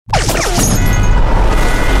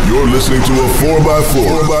You're listening to a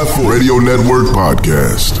 4x4 Radio Network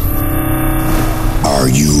podcast. Are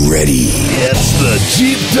you ready? It's the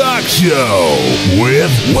Jeep Talk Show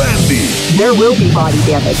with Wendy. There will be body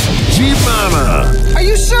damage. Jeep Mama. Are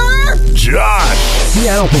you sure? Josh.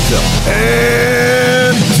 Yeah, I don't think so.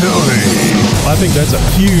 And Tony. I think that's a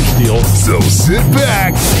huge deal. So sit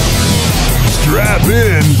back, strap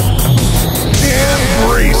in, and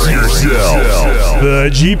brace yourself.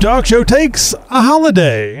 The Jeep Talk Show takes a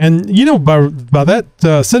holiday. And, you know, by that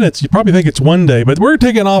sentence, you probably think it's one day, but we're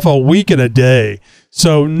taking off a week and a day.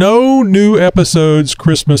 So no new episodes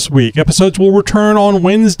Christmas week. Episodes will return on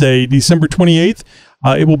Wednesday, December 28th.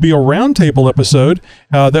 It will be a roundtable episode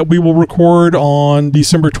that we will record on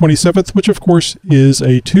December 27th, which, of course, is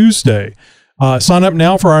a Tuesday. Sign up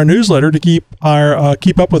now for our newsletter to keep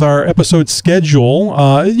up with our episode schedule.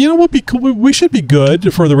 We should be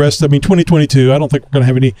good for the rest. 2022. I don't think we're going to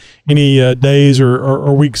have any days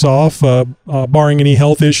or weeks off, barring any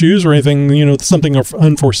health issues or anything. Something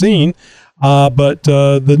unforeseen. But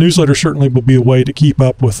the newsletter certainly will be a way to keep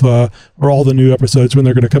up with all the new episodes when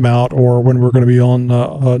they're going to come out or when we're going to be on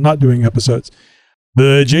not doing episodes.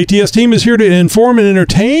 The JTS team is here to inform and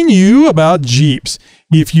entertain you about Jeeps.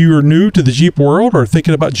 If you're new to the Jeep world or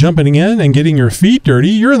thinking about jumping in and getting your feet dirty,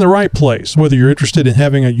 you're in the right place. Whether you're interested in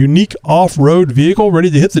having a unique off-road vehicle ready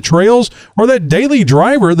to hit the trails or that daily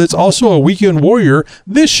driver that's also a weekend warrior,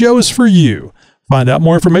 this show is for you. Find out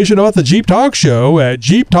more information about the Jeep Talk Show at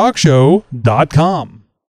jeeptalkshow.com.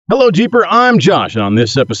 Hello, Jeeper. I'm Josh, and on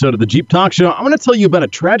this episode of the Jeep Talk Show, I'm going to tell you about a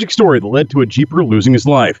tragic story that led to a Jeeper losing his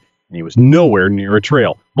life, and he was nowhere near a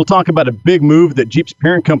trail. We'll talk about a big move that Jeep's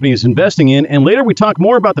parent company is investing in, and later we talk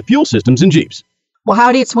more about the fuel systems in Jeeps. Well,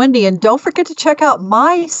 howdy, it's Wendy, and don't forget to check out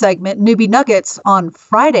my segment, Newbie Nuggets, on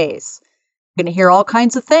Fridays. You're going to hear all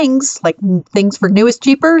kinds of things, like things for newest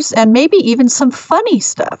Jeepers, and maybe even some funny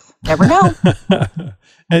stuff. Never know.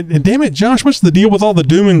 and damn it, Josh, what's the deal with all the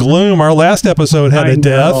doom and gloom? Our last episode had a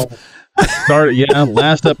death.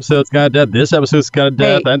 Last episode's got a death. This episode's got a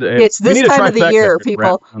death. Hey, it's this time of the year,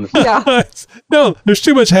 people. Yeah. No, there's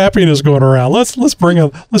too much happiness going around. Let's bring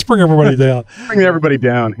everybody down. Bring everybody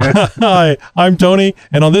down. Hi, I'm Tony,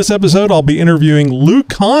 and on this episode, I'll be interviewing Luke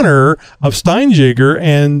Connor of Steinjager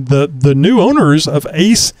and the new owners of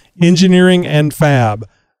Ace Engineering and Fab.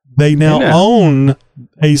 They now own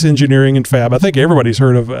Ace Engineering and Fab. I think everybody's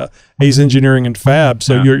heard of Ace Engineering and Fab.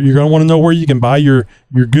 So you're going to want to know where you can buy your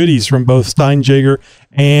goodies from both Steinjager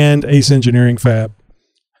and Ace Engineering Fab.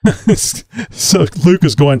 So Luke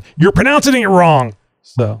is going, you're pronouncing it wrong.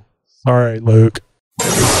 So sorry, Luke.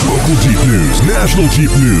 Local Jeep news, national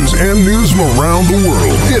Jeep news, and news from around the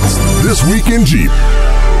world. It's This Week in Jeep.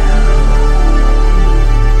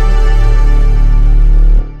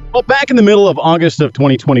 Well, back in the middle of August of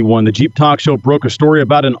 2021, the Jeep Talk Show broke a story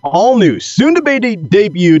about an all-new,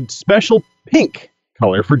 soon-to-be-debuted special pink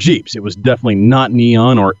color for Jeeps. It was definitely not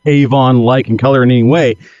neon or Avon-like in color in any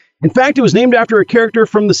way. In fact, it was named after a character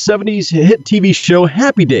from the 70s hit TV show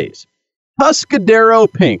Happy Days.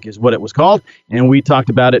 Tuscadero Pink is what it was called, and we talked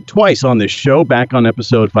about it twice on this show, back on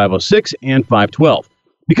episode 506 and 512.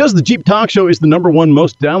 Because the Jeep Talk Show is the #1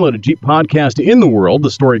 most downloaded Jeep podcast in the world,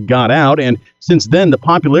 the story got out, and since then, the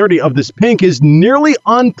popularity of this pink is nearly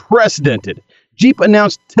unprecedented. Jeep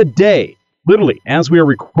announced today, literally, as we are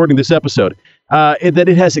recording this episode, that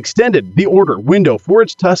it has extended the order window for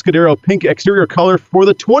its Tuscadero pink exterior color for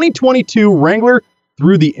the 2022 Wrangler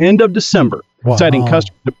through the end of December, citing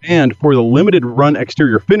customer demand for the limited run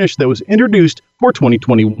exterior finish that was introduced for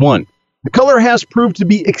 2021. The color has proved to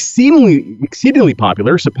be exceedingly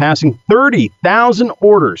popular, surpassing 30,000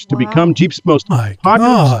 orders to become Jeep's most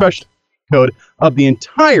popular special code of the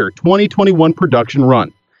entire 2021 production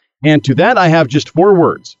run. And to that, I have just 4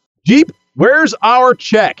 words. Jeep, where's our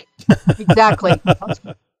check? Exactly.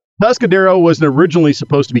 Tuscadero was originally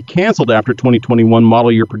supposed to be canceled after 2021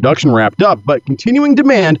 model year production wrapped up, but continuing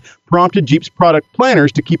demand prompted Jeep's product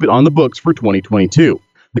planners to keep it on the books for 2022.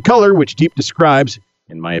 The color, which Jeep describes,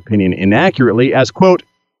 in my opinion, inaccurately, as, quote,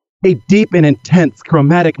 a deep and intense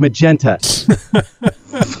chromatic magenta,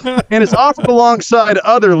 and is offered alongside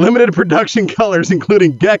other limited production colors,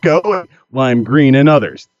 including gecko, lime green, and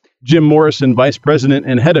others. Jim Morrison, vice president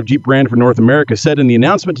and head of Jeep brand for North America, said in the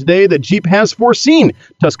announcement today that Jeep has foreseen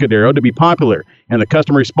Tuscadero to be popular, and the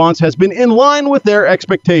customer response has been in line with their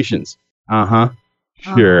expectations.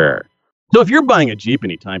 Sure. So if you're buying a Jeep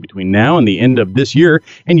anytime between now and the end of this year,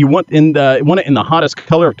 and you want it in the hottest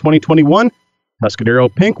color of 2021, Tuscadero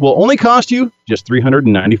Pink will only cost you just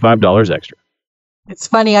 $395 extra. It's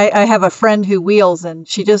funny. I have a friend who wheels, and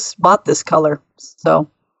she just bought this color. So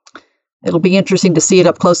it'll be interesting to see it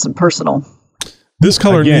up close and personal. This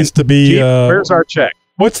color Again, needs to be. Jeep, where's our check?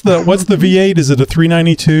 What's the V8? Is it a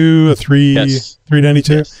 392? A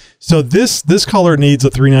 392? Yes. So this color needs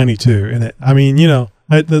a 392 in it. I mean, the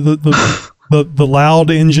loud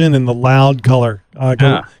engine and the loud color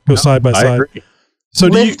go side by side. Agree. So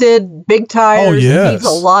lifted, big tires. Oh, yes. It needs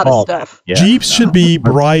a lot of stuff. Yeah. Jeeps should be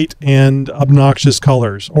bright and obnoxious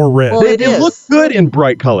colors or red. Well, They look good in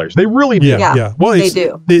bright colors. They really do. Yeah. Well, they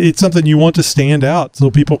do. It's something you want to stand out so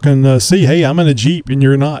people can see, hey, I'm in a Jeep and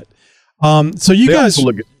you're not. So you guys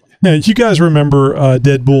remember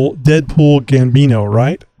Deadpool Gambino,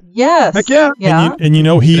 right? Yes. Heck yeah. Yeah. And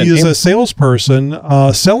he is a salesperson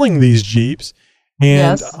selling these Jeeps.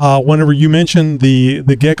 And whenever you mentioned the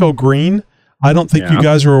Gecko Green, I don't think you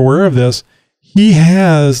guys are aware of this. He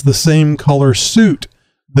has the same color suit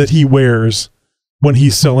that he wears when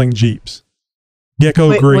he's selling Jeeps.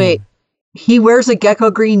 Gecko Green. Wait, he wears a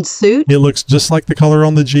Gecko Green suit? It looks just like the color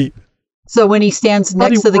on the Jeep. So when he stands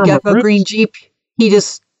next to the Gecko Green Jeep, he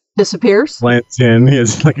just disappears? Plants in. He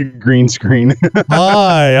has like a green screen.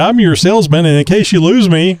 Hi, I'm your salesman, and in case you lose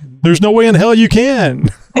me, there's no way in hell you can.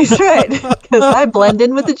 That's right, because I blend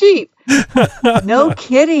in with the Jeep. No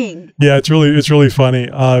kidding. Yeah, it's really funny.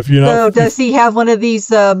 If you know, so does he have one of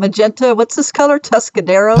these magenta? What's this color?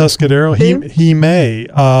 Tuscadero. He may.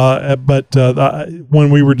 But when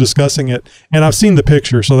we were discussing it, and I've seen the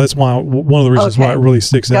picture, so that's why one of the reasons why it really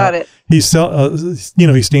sticks out. Got it. He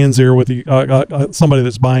stands there with somebody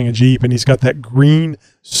that's buying a Jeep, and he's got that green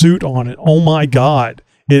suit on it. Oh my God.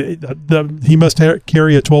 He must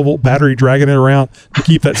carry a 12-volt battery dragging it around to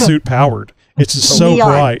keep that suit powered. It's just so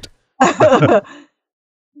bright.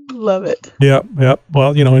 Love it. Yep.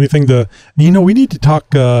 Well, anything we need to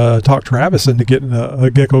talk Travis into getting a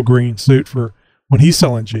Gecko Green suit for when he's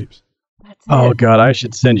selling Jeeps. Oh God, I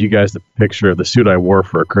should send you guys the picture of the suit I wore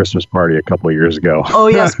for a Christmas party a couple of years ago. Oh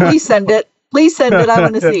yes, please send it. Please send it. I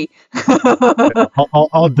want to see.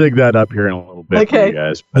 I'll dig that up here in a little bit for you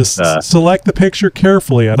guys. But, select the picture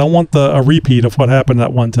carefully. I don't want a repeat of what happened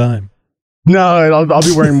that one time. No, I'll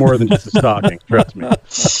be wearing more than just a stocking. Trust me.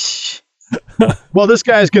 Well, this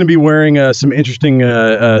guy is going to be wearing some interesting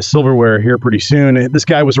silverware here pretty soon. This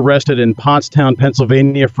guy was arrested in Pottstown,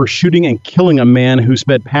 Pennsylvania for shooting and killing a man who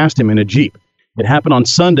sped past him in a Jeep. It happened on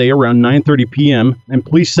Sunday around 9:30 p.m., and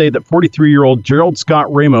police say that 43-year-old Gerald Scott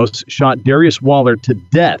Ramos shot Darius Waller to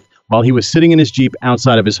death while he was sitting in his Jeep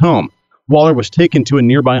outside of his home. Waller was taken to a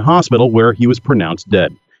nearby hospital where he was pronounced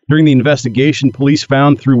dead. During the investigation, police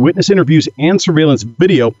found through witness interviews and surveillance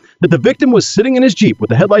video that the victim was sitting in his Jeep with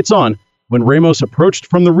the headlights on when Ramos approached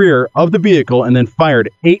from the rear of the vehicle and then fired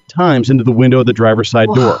 8 times into the window of the driver's side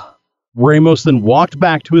door. Ramos then walked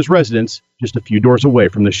back to his residence just a few doors away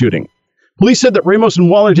from the shooting. Police said that Ramos and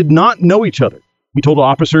Waller did not know each other. He told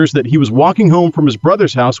officers that he was walking home from his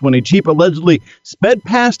brother's house when a Jeep allegedly sped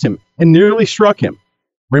past him and nearly struck him.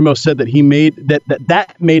 Ramos said that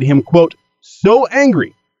that made him, quote, so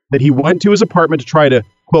angry that he went to his apartment to try to,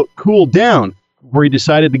 quote, cool down, where he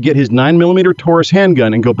decided to get his 9mm Taurus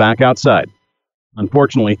handgun and go back outside.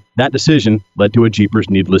 Unfortunately, that decision led to a Jeeper's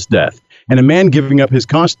needless death, and a man giving up his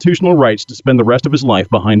constitutional rights to spend the rest of his life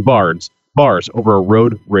behind bars over a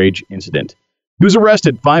road rage incident. He was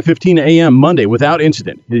arrested 5:15 a.m. Monday without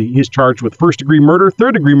incident. He is charged with first-degree murder,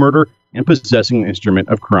 third-degree murder, and possessing an instrument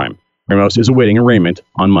of crime. Ramos is awaiting arraignment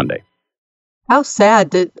on Monday. How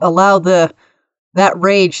sad to allow that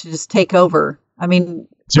rage to just take over. I mean,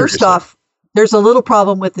 first off, there's a little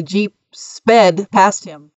problem with the Jeep sped past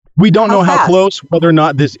him. We don't know how close, whether or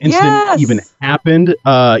not this incident even happened.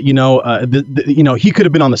 He could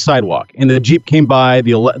have been on the sidewalk, and the Jeep came by.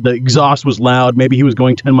 The exhaust was loud. Maybe he was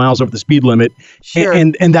going 10 miles over the speed limit,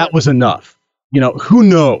 and that was enough. Who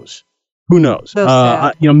knows?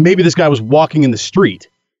 So maybe this guy was walking in the street,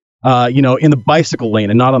 in the bicycle lane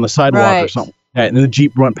and not on the sidewalk or something. And then the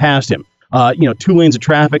Jeep went past him. 2 lanes of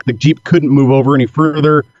traffic. The Jeep couldn't move over any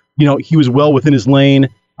further. He was well within his lane.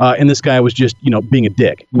 And this guy was just, being a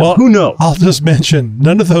dick. Well, who knows? I'll just mention,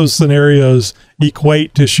 none of those scenarios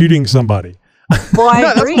equate to shooting somebody. Well,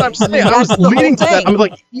 I agree. That's what I'm saying. I was leading to that. I'm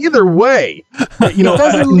like, either way, it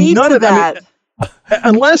doesn't lead to that.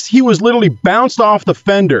 Unless he was literally bounced off the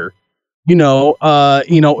fender, when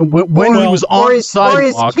he was on the sidewalk. Or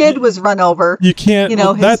his kid was run over. You can't,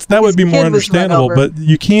 that would be more understandable, but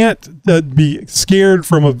you can't be scared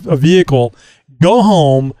from a vehicle. Go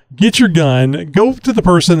home, get your gun, go to the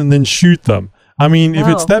person, and then shoot them. I mean, if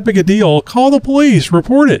it's that big a deal, call the police,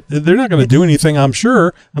 report it. They're not going to do anything, I'm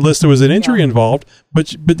sure, unless there was an injury involved.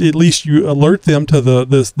 But at least you alert them to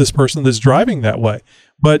this person that's driving that way.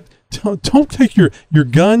 But don't take your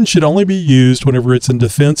gun should only be used whenever it's in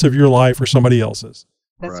defense of your life or somebody else's.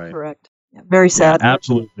 That's correct. Very sad.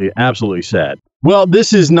 Yeah, absolutely sad. Well,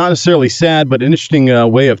 this is not necessarily sad, but an interesting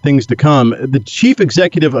way of things to come. The chief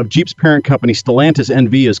executive of Jeep's parent company, Stellantis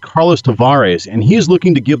NV, is Carlos Tavares, and he is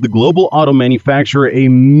looking to give the global auto manufacturer a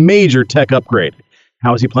major tech upgrade.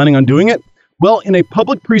 How is he planning on doing it? Well, in a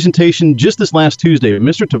public presentation just this last Tuesday,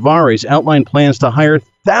 Mr. Tavares outlined plans to hire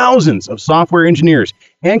thousands of software engineers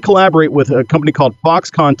and collaborate with a company called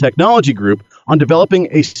Foxconn Technology Group on developing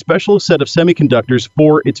a special set of semiconductors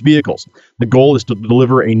for its vehicles. The goal is to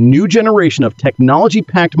deliver a new generation of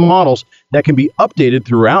technology-packed models that can be updated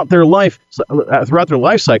throughout their life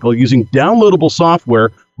cycle using downloadable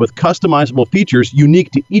software with customizable features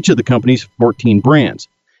unique to each of the company's 14 brands.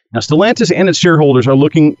 Now, Stellantis and its shareholders are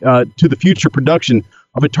looking to the future production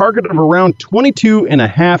of a target of around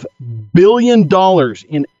 $22.5 billion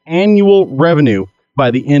in annual revenue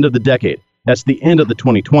by the end of the decade. That's the end of the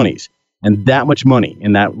 2020s. And that much money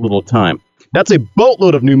in that little time. That's a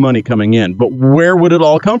boatload of new money coming in. But where would it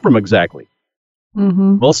all come from exactly?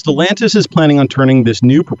 Mm-hmm. Well, Stellantis is planning on turning this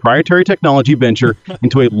new proprietary technology venture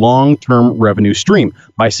into a long-term revenue stream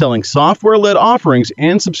by selling software-led offerings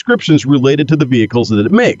and subscriptions related to the vehicles that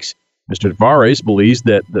it makes. Mr. Tavares believes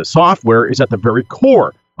that the software is at the very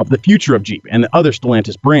core of the future of Jeep and the other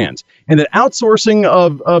Stellantis brands, and that outsourcing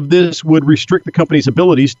of this would restrict the company's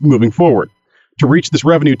abilities moving forward. To reach this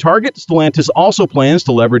revenue target, Stellantis also plans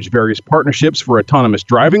to leverage various partnerships for autonomous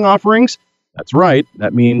driving offerings. That's right,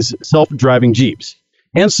 that means self-driving Jeeps.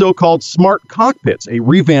 And so-called smart cockpits, a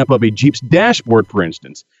revamp of a Jeep's dashboard, for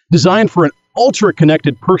instance, designed for an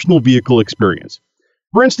ultra-connected personal vehicle experience.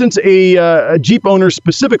 For instance, a Jeep owner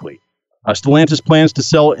specifically, Stellantis plans to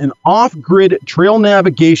sell an off-grid trail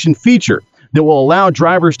navigation feature that will allow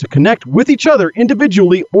drivers to connect with each other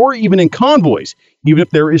individually or even in convoys, even if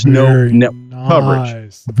there is no net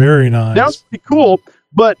coverage. Very nice. Sounds pretty cool,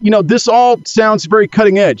 but this all sounds very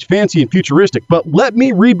cutting edge, fancy, and futuristic. But let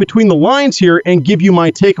me read between the lines here and give you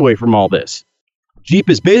my takeaway from all this. Jeep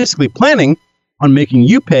is basically planning on making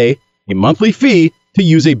you pay a monthly fee to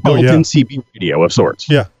use a built-in CB radio of sorts.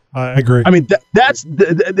 Yeah, I agree. I mean,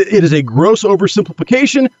 it is a gross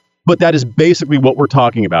oversimplification, but that is basically what we're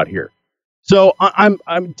talking about here. So I'm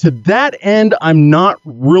to that end, I'm not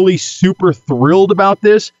really super thrilled about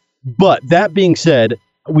this. But that being said,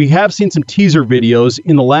 we have seen some teaser videos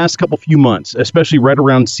in the last few months, especially right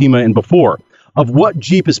around SEMA and before, of what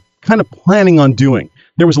Jeep is kind of planning on doing.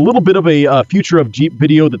 There was a little bit of a future of Jeep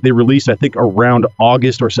video that they released, I think, around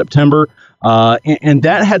August or September. And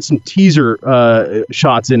that had some teaser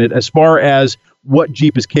shots in it as far as what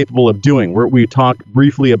Jeep is capable of doing, where we talked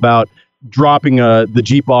briefly about dropping the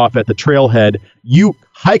Jeep off at the trailhead, you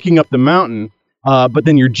hiking up the mountain, but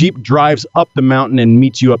then your Jeep drives up the mountain and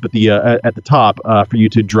meets you up at the top for you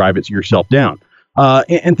to drive it yourself down,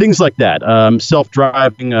 and things like that.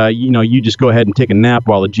 Self-driving, you just go ahead and take a nap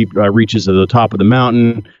while the Jeep reaches to the top of the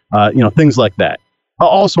mountain. Things like that.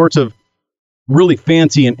 All sorts of really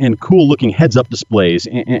fancy and cool-looking heads-up displays,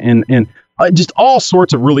 and just all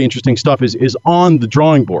sorts of really interesting stuff is on the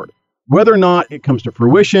drawing board. Whether or not it comes to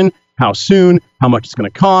fruition, how soon, how much it's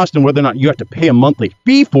going to cost, and whether or not you have to pay a monthly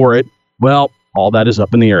fee for it, well, all that is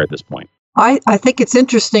up in the air at this point. I think it's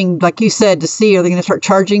interesting, like you said, to see, are they going to start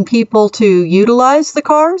charging people to utilize the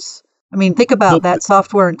cars? I mean, think about that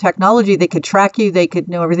software and technology. They could track you. They could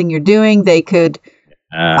know everything you're doing. They could,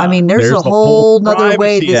 there's a whole nother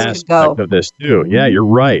way this could go. Of this too. Yeah, you're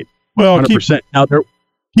right. Well, 100%.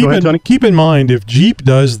 Keep in mind, if Jeep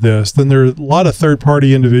does this, then there are a lot of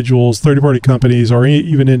third-party individuals, third-party companies, or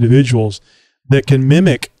even individuals that can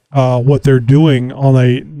mimic what they're doing on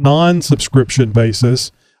a non-subscription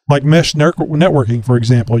basis, like mesh networking, for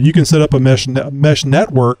example. You can set up a mesh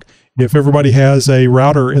network if everybody has a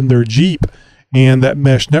router in their Jeep, and that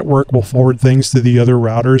mesh network will forward things to the other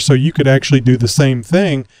routers. So you could actually do the same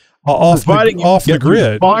thing off the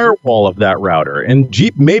grid. Firewall of that router, and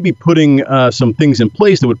Jeep may be putting some things in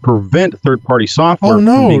place that would prevent third-party software. Oh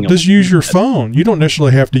no! Just use your phone. You don't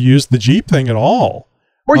necessarily have to use the Jeep thing at all.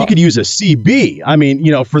 Or you could use a CB. I mean,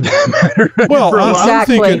 for that matter. Well,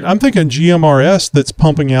 I'm thinking GMRS that's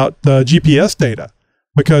pumping out GPS data,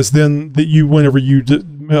 because then whenever you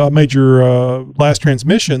made your last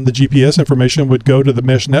transmission, the GPS information would go to the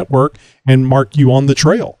mesh network and mark you on the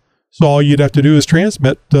trail. So all you'd have to do is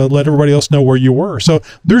transmit to let everybody else know where you were. So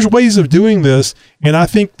there's ways of doing this, and I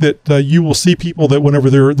think that you will see people that whenever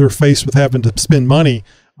they're faced with having to spend money,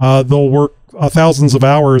 they'll work thousands of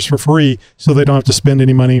hours for free, so they don't have to spend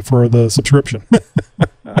any money for the subscription.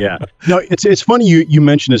 Yeah. No, it's funny you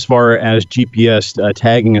mentioned as far as GPS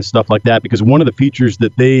tagging and stuff like that, because one of the features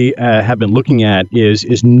that they have been looking at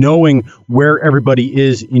is knowing where everybody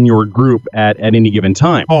is in your group at any given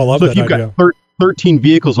time. Oh, I love so that if you've idea. got 13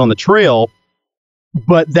 vehicles on the trail,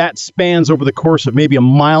 but that spans over the course of maybe a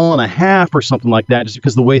mile and a half or something like that, just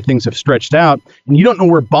because of the way things have stretched out, and you don't know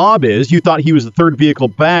where Bob is. You thought he was the third vehicle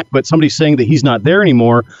back, but somebody's saying that he's not there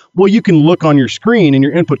anymore. Well, you can look on your screen, and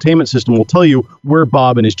your infotainment system will tell you where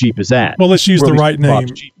Bob and his Jeep is at. Well, let's use the right name.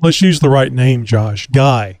 Let's use the right name, Josh.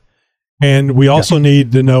 Guy. And we also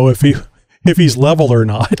need to know if he's level or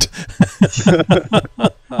not.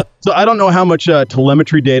 So I don't know how much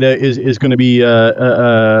telemetry data is going to be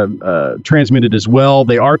transmitted as well.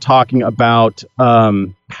 They are talking about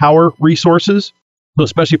power resources. So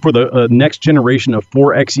especially for the next generation of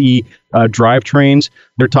 4xe drivetrains,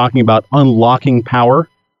 they're talking about unlocking power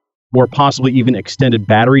or possibly even extended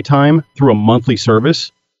battery time through a monthly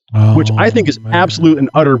service, which I think is absolute and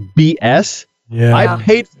utter BS. Yeah. I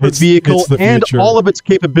paid for the vehicle and all of its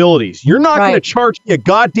capabilities. You're not going to charge me a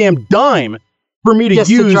goddamn dime for me to just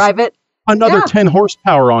use to drive it. Another 10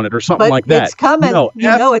 horsepower on it or something like that. It's coming. No, you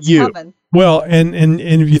know it's coming. Well, and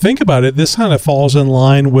if you think about it, this kind of falls in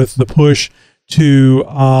line with the push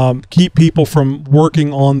to keep people from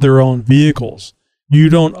working on their own vehicles. You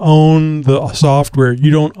don't own the software. You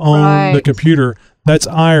don't own the computer. That's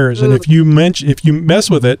ours. And if you mess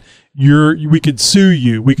with it, we could sue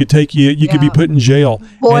you. We could take you. You could be put in jail.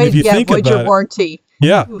 Void, and if you think void about your warranty.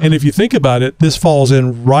 Yeah, and if you think about it, this falls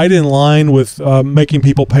right in line with making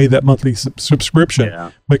people pay that monthly subscription. Yeah.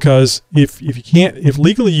 Because if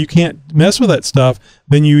legally you can't mess with that stuff,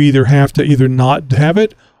 then you either have to not have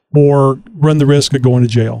it or run the risk of going to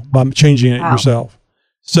jail by changing it yourself.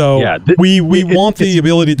 So we want the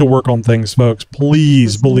ability to work on things, folks.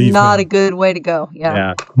 Please believe me. Not a good way to go.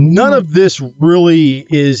 Yeah. None of this really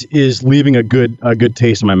is leaving a good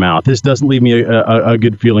taste in my mouth. This doesn't leave me a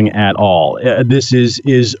good feeling at all. This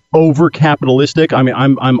is over capitalistic. I mean,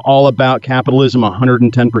 I'm all about capitalism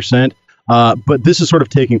 110%. But this is sort of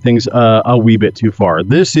taking things a wee bit too far.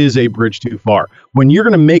 This is a bridge too far. When you're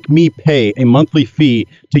going to make me pay a monthly fee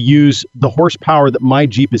to use the horsepower that my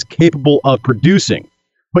Jeep is capable of producing,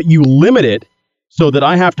 but you limit it so that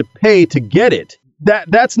I have to pay to get it,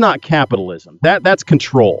 that's not capitalism. That's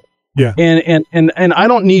control. Yeah. And I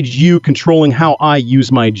don't need you controlling how I use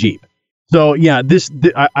my Jeep. So yeah,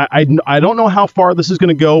 I don't know how far this is going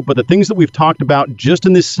to go, but the things that we've talked about just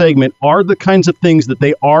in this segment are the kinds of things that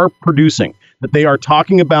they are producing, that they are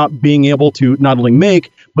talking about being able to not only make,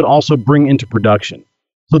 but also bring into production.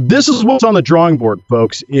 So this is what's on the drawing board,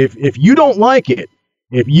 folks. If you don't like it,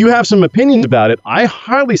 if you have some opinions about it, I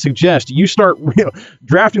highly suggest you start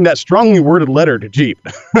drafting that strongly worded letter to Jeep.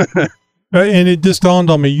 And it just dawned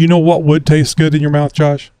on me, you know what would taste good in your mouth,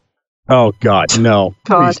 Josh? Oh, God, no.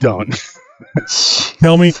 Please don't.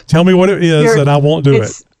 Tell me what it is, and I won't do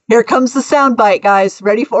it. Here comes the sound bite, guys.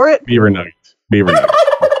 Ready for it? Beaver nuggets. Beaver nuggets.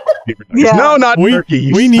 Yeah. No, not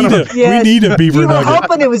turkey. We need a beaver nugget. You were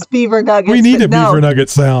hoping it was beaver nuggets. We need a beaver nugget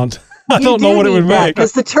sound. I don't know what it would make.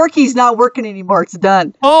 Because the turkey's not working anymore. It's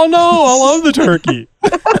done. Oh, no. I love the turkey.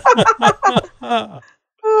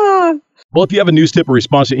 Well, if you have a news tip or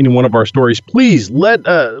response to any one of our stories, please let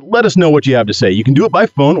us know what you have to say. You can do it by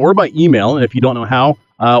phone or by email. And if you don't know how,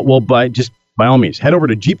 by all means, head over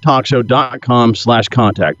to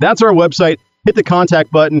jeeptalkshow.com/contact. That's our website. Hit the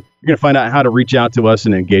contact button. You're going to find out how to reach out to us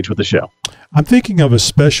and engage with the show. I'm thinking of a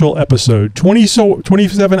special episode,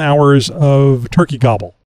 27 hours of turkey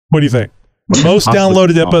gobble. What do you think? Most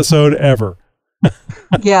downloaded episode ever.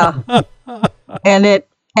 Yeah. And it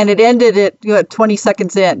ended at 20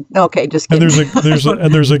 seconds in. Okay, just kidding.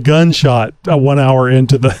 And there's a gunshot 1 hour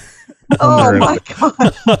into the oh my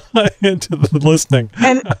God. into the listening.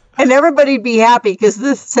 And everybody'd be happy because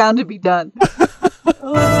this sound would be done.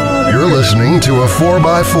 You're listening to a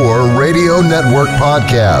 4x4 Radio Network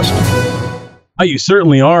podcast. You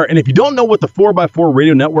certainly are. And if you don't know what the 4x4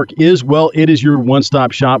 Radio Network is, well, it is your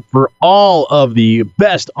one-stop shop for all of the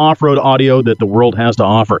best off-road audio that the world has to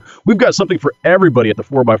offer. We've got something for everybody at the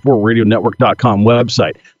 4x4radionetwork.com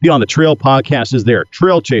website. The On the Trail podcast is there.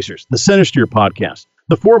 Trail Chasers, the Center Steer podcast,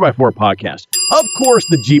 the 4x4 podcast. Of course,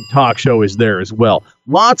 the Jeep Talk Show is there as well.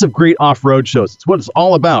 Lots of great off-road shows. It's what it's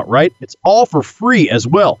all about, right? It's all for free as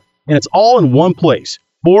well. And it's all in one place.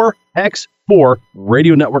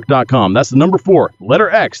 4x4radionetwork.com. That's the number 4,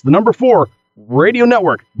 letter X, the number 4,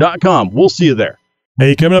 radionetwork.com. We'll see you there.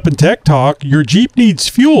 Hey, coming up in Tech Talk, your Jeep needs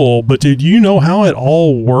fuel, but did you know how it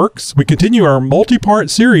all works? We continue our multi-part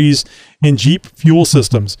series in Jeep fuel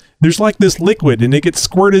systems. There's like this liquid, and it gets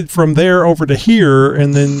squirted from there over to here,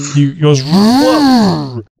 and then it goes.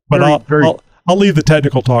 But I'll leave the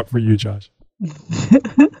technical talk for you, Josh.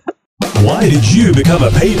 Why did you become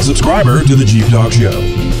a paid subscriber to the Jeep Talk Show?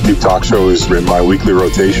 Jeep Talk Show is in my weekly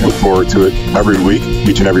rotation. Look forward to it every week,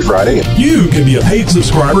 each and every Friday. You can be a paid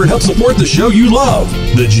subscriber and help support the show you love,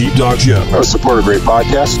 the Jeep Talk Show. I support a great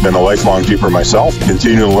podcast. Been a lifelong Jeeper myself.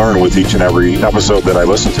 Continue to learn with each and every episode that I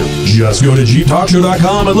listen to. Just go to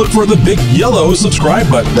JeepTalkShow.com and look for the big yellow subscribe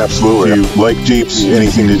button. Absolutely. If you like Jeeps,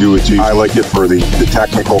 anything to do with Jeeps, I like it for the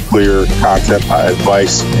technical, clear content,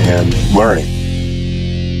 advice, and learning.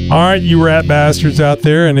 All right, you rat bastards out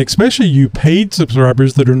there, and especially you paid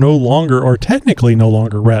subscribers that are no longer, or technically no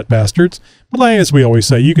longer, rat bastards. But like as we always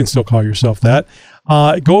say, you can still call yourself that.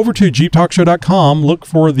 Go over to JeepTalkShow.com, look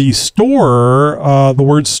for the store, the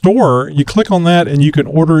word store. You click on that, and you can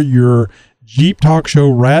order your Jeep Talk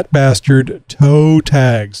Show Rat Bastard toe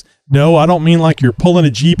tags. No, I don't mean like you're pulling a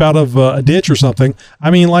Jeep out of a ditch or something. I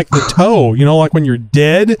mean like the toe, you know, like when you're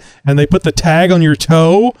dead and they put the tag on your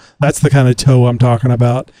toe. That's the kind of toe I'm talking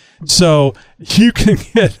about. So you can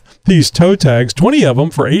get these toe tags, 20 of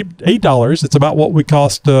them for $8. It's about what we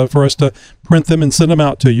cost for us to print them and send them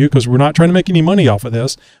out to you, because we're not trying to make any money off of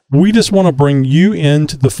this. We just want to bring you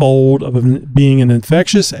into the fold of being an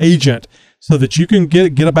infectious agent so that you can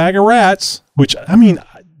get a bag of rats, which, I mean,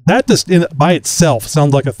 that just by itself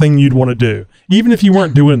sounds like a thing you'd want to do. Even if you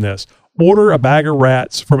weren't doing this, order a bag of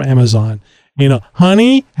rats from Amazon. You know,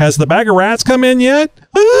 honey, has the bag of rats come in yet?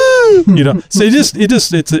 You know, so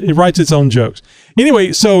it writes its own jokes.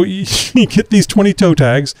 Anyway, so you get these 20 toe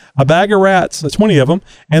tags, a bag of rats, 20 of them,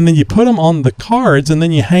 and then you put them on the cards, and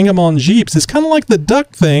then you hang them on Jeeps. It's kind of like the duck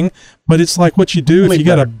thing, but it's like what you do if you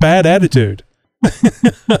got a bad attitude.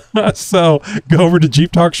 So go over to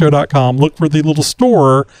JeepTalkShow.com, look for the little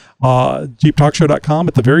store, JeepTalkShow.com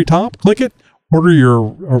at the very top, click it, order your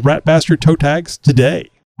Rat Bastard toe tags today.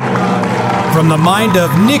 From the mind of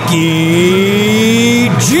Nikki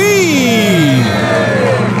G.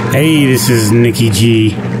 Hey, this is Nikki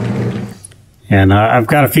G. And I've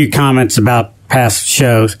got a few comments about past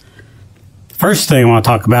shows. First thing I want to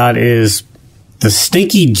talk about is the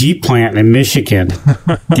stinky Jeep plant in Michigan.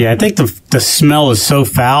 Yeah, I think the smell is so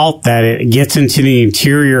foul that it gets into the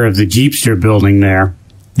interior of the Jeeps they're building there.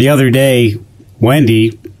 The other day,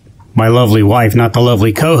 Wendy, my lovely wife, not the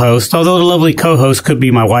lovely co-host, although the lovely co-host could be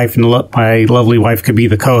my wife and my lovely wife could be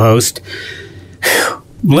the co-host.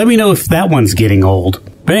 Let me know if that one's getting old.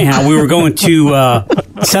 But anyhow, we were going to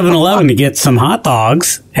 7-Eleven to get some hot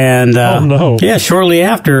dogs. And yeah, shortly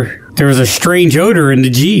after, there was a strange odor in the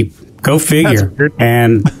Jeep. Go figure.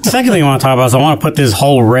 And the second thing I want to talk about is I want to put this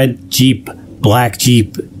whole red Jeep, black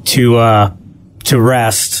Jeep to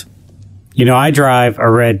rest. You know, I drive a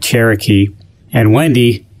red Cherokee, and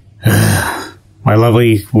Wendy, my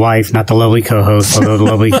lovely wife, not the lovely co-host, although the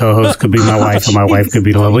lovely co-host could be my wife, and my wife could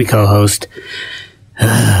be the lovely co-host.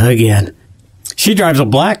 Again, she drives a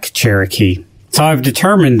black Cherokee. So I've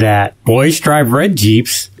determined that boys drive red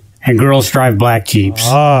Jeeps and girls drive black Jeeps.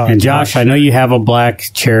 And Josh, I know you have a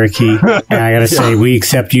black Cherokee, and I gotta say, we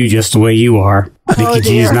accept you just the way you are. Nikki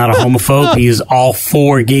G is not a homophobe. He is all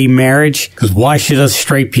for gay marriage, because why should us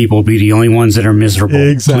straight people be the only ones that are miserable?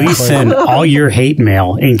 Exactly. Please send all your hate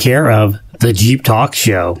mail in care of the Jeep Talk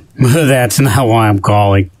Show. That's not why I'm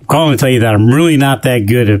calling. I'm calling to tell you that I'm really not that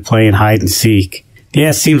good at playing hide and seek.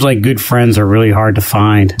 Yeah, it seems like good friends are really hard to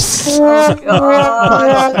find. Oh,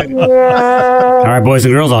 God. All right, boys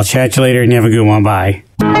and girls, I'll chat you later, and you have a good one. Bye.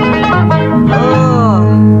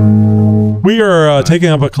 We are taking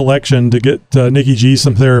up a collection to get Nikki G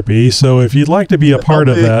some therapy. So if you'd like to be a part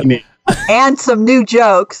of that, and some new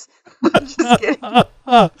jokes. Just kidding.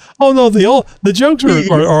 oh no, the jokes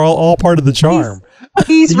are all part of the charm.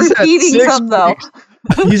 He's repeating them though.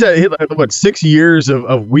 He's had 6 years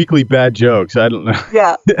of weekly bad jokes. I don't know.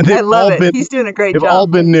 Yeah, I love it. He's doing a great job. They've all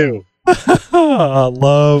been new. I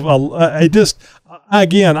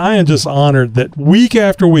am just honored that week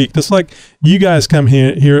after week, just like you guys come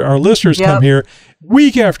here, our listeners come here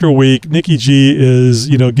week after week. Nikki G is,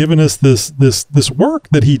 giving us this work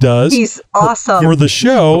that he does. He's awesome for the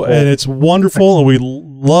show, and it's wonderful, and we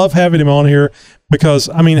love having him on here because,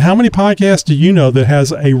 I mean, how many podcasts do you know that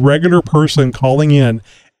has a regular person calling in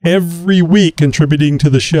every week contributing to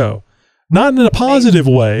the show? Not in a positive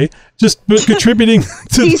way, just contributing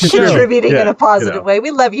to He's the show. He's contributing in a positive way.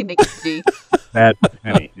 We love you, Nikki G. Bad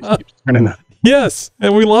penny just keeps turning up. Yes,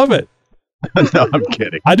 and we love it. No, I'm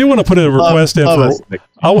kidding. I do want to put a request in for.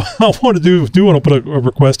 I want to do want to put a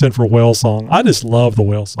request in for whale song. I just love the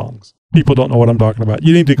whale songs. People don't know what I'm talking about.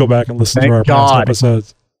 You need to go back and listen to our past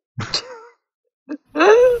episodes.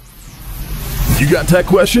 You got tech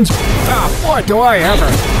questions? Boy, do I ever.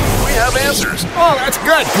 We have answers. Oh, that's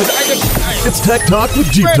good, because It's Tech Talk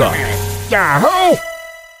with Jeep Talk. Yahoo!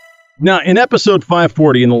 Now, in episode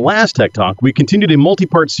 540, in the last Tech Talk, we continued a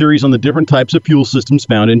multi-part series on the different types of fuel systems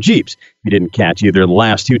found in Jeeps. If you didn't catch either of the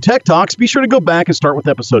last two Tech Talks, be sure to go back and start with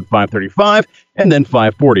episode 535 and then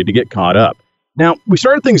 540 to get caught up. Now, we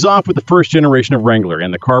started things off with the first generation of Wrangler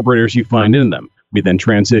and the carburetors you find in them. We then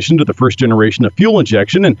transitioned to the first generation of fuel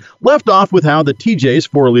injection and left off with how the TJ's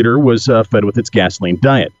 4-liter was fed with its gasoline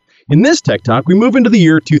diet. In this Tech Talk, we move into the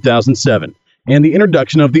year 2007. And the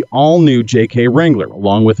introduction of the all-new JK Wrangler,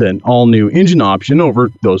 along with an all-new engine option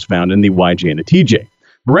over those found in the YJ and the TJ.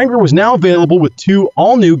 The Wrangler was now available with two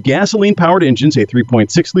all-new gasoline-powered engines, a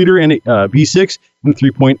 3.6-liter and a V6 and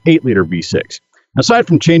 3.8-liter V6. Aside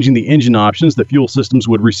from changing the engine options, the fuel systems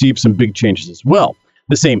would receive some big changes as well.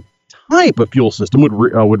 The same type of fuel system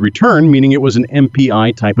would return, meaning it was an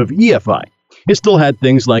MPI type of EFI. It still had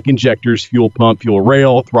things like injectors, fuel pump, fuel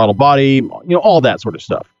rail, throttle body, all that sort of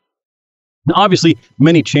stuff. Now, obviously,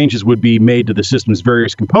 many changes would be made to the system's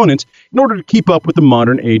various components in order to keep up with the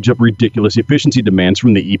modern age of ridiculous efficiency demands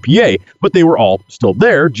from the EPA, but they were all still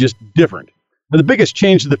there, just different. Now, the biggest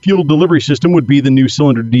change to the fuel delivery system would be the new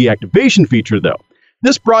cylinder deactivation feature, though.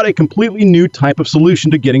 This brought a completely new type of solution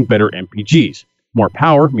to getting better MPGs. More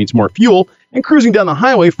power means more fuel, and cruising down the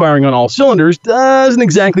highway firing on all cylinders doesn't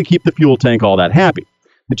exactly keep the fuel tank all that happy.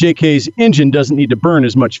 The JK's engine doesn't need to burn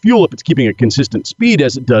as much fuel if it's keeping a consistent speed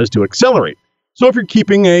as it does to accelerate. So if you're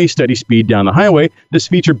keeping a steady speed down the highway, this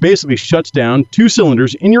feature basically shuts down two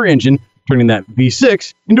cylinders in your engine, turning that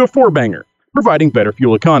V6 into a 4-banger, providing better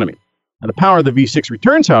fuel economy. Now, the power of the V6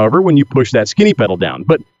 returns, however, when you push that skinny pedal down,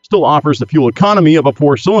 but still offers the fuel economy of a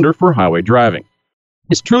 4-cylinder for highway driving.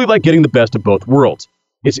 It's truly like getting the best of both worlds.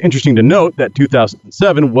 It's interesting to note that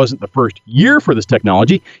 2007 wasn't the first year for this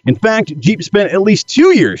technology. In fact, Jeep spent at least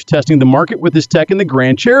 2 years testing the market with this tech in the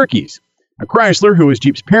Grand Cherokees. Now, Chrysler, who was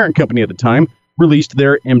Jeep's parent company at the time, released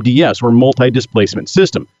their MDS, or multi-displacement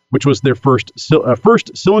system, which was their first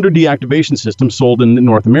cylinder deactivation system sold in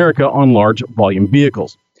North America on large volume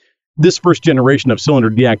vehicles. This first generation of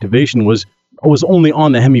cylinder deactivation was only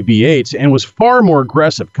on the Hemi V8s and was far more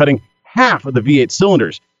aggressive, cutting half of the V8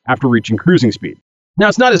 cylinders after reaching cruising speed. Now,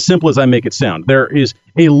 it's not as simple as I make it sound. There is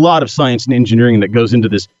a lot of science and engineering that goes into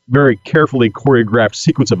this very carefully choreographed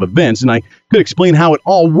sequence of events, and I could explain how it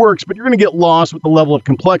all works, but you're going to get lost with the level of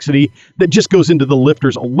complexity that just goes into the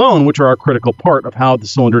lifters alone, which are a critical part of how the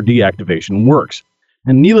cylinder deactivation works.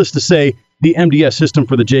 And needless to say, the MDS system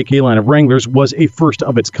for the JK line of Wranglers was a first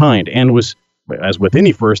of its kind, and was, as with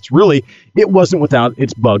any firsts, really, it wasn't without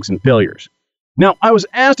its bugs and failures. Now, I was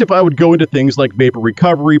asked if I would go into things like vapor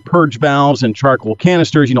recovery, purge valves, and charcoal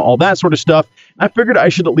canisters, all that sort of stuff. I figured I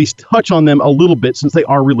should at least touch on them a little bit since they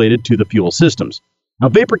are related to the fuel systems. Now,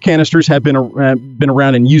 vapor canisters have been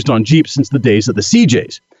around and used on Jeeps since the days of the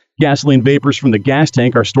CJs. Gasoline vapors from the gas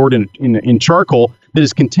tank are stored in charcoal that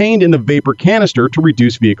is contained in the vapor canister to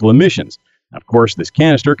reduce vehicle emissions. Now, of course, this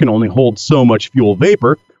canister can only hold so much fuel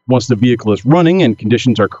vapor. Once the vehicle is running and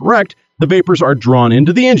conditions are correct, the vapors are drawn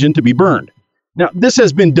into the engine to be burned. Now, this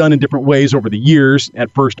has been done in different ways over the years, at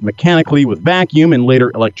first mechanically with vacuum and later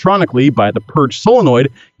electronically by the purge solenoid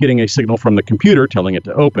getting a signal from the computer telling it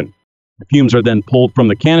to open. The fumes are then pulled from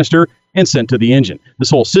the canister and sent to the engine. This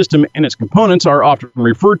whole system and its components are often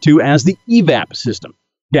referred to as the evap system.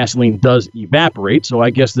 Gasoline does evaporate, so I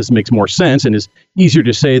guess this makes more sense and is easier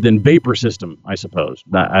to say than vapor system, I suppose.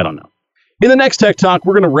 I don't know. In the next Tech Talk,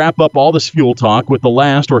 we're going to wrap up all this fuel talk with the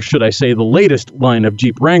last, or should I say the latest, line of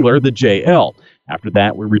Jeep Wrangler, the JL. After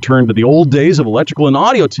that, we return to the old days of electrical and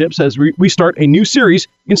audio tips as we start a new series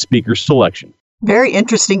in speaker selection. Very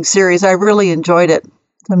interesting series. I really enjoyed it.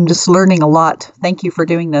 I'm just learning a lot. Thank you for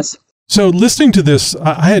doing this. So listening to this,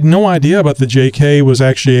 I had no idea about the JK was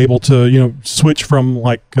actually able to, switch from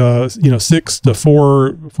 6 to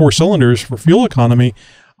 4 cylinders for fuel economy.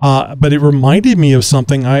 But it reminded me of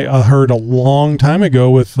something I heard a long time ago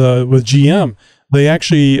with GM. They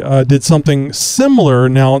actually did something similar.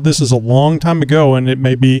 Now, this is a long time ago, and it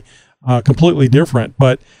may be completely different.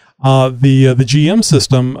 But the GM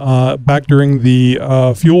system back during the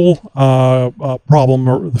fuel problem,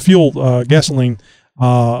 or the fuel gasoline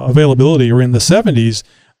availability, or in the 70s,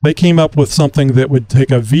 they came up with something that would take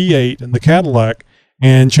a V8 in the Cadillac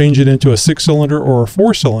and change it into a 6-cylinder or a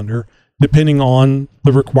 4-cylinder depending on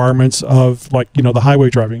the requirements of, like, the highway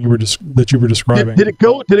driving that you were describing. Did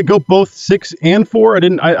it go both 6 and 4?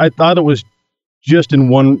 I thought it was just in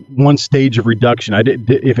one stage of reduction.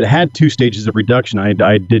 If it had 2 stages of reduction,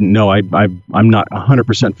 I didn't know. I'm not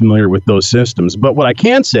 100% familiar with those systems. But what I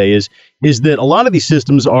can say is that a lot of these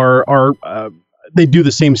systems are they do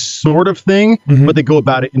the same sort of thing, but they go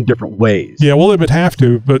about it in different ways. Yeah, well, they would have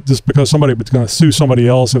to, but just because somebody was going to sue somebody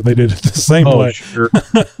else if they did it the same way. Sure.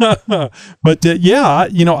 But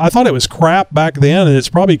I thought it was crap back then, and it's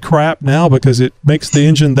probably crap now because it makes the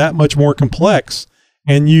engine that much more complex.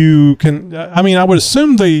 And you can, I would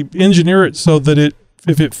assume they engineer it so that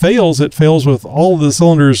if it fails with all of the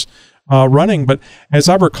cylinders running. But as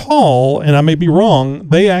I recall, and I may be wrong,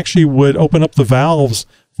 they actually would open up the valves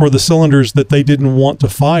for the cylinders that they didn't want to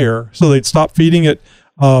fire. So they'd stop feeding it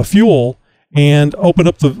fuel and open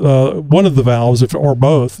up the one of the valves, or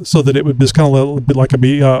both, so that it would just kind of like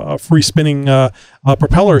a free spinning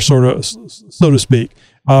propeller, sort of, so to speak.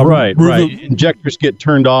 Right. Injectors get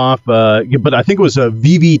turned off, but I think it was a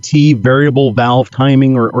VVT, variable valve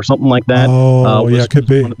timing, or something like that. It could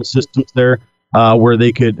be one of the systems there where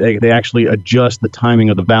they actually adjust the timing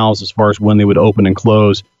of the valves as far as when they would open and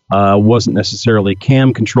close. Wasn't necessarily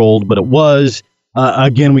cam controlled, but it was.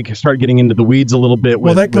 Again, we can start getting into the weeds a little bit.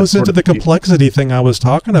 Well, that goes into the complexity thing I was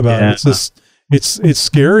talking about. Yeah. It's just, it's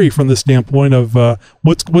scary from the standpoint of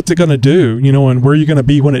what's it going to do, and where you're going to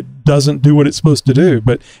be when it doesn't do what it's supposed to do.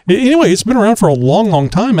 But anyway, it's been around for a long, long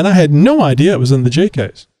time, and I had no idea it was in the J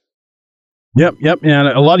case. Yep. And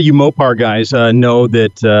a lot of you Mopar guys know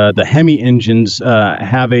that the Hemi engines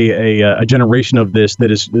have a generation of this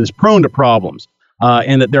that is prone to problems.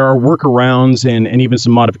 And that there are workarounds and even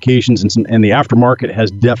some modifications, and the aftermarket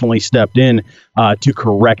has definitely stepped in to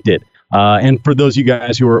correct it. And for those of you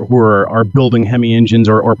guys who are building Hemi engines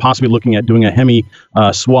or possibly looking at doing a Hemi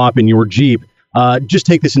swap in your Jeep, just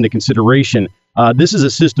take this into consideration. This is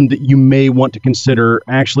a system that you may want to consider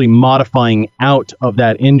actually modifying out of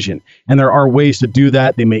that engine. And there are ways to do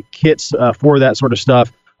that. They make kits for that sort of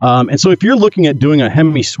stuff. And so if you're looking at doing a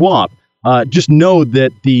Hemi swap, just know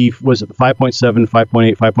that the 5.7,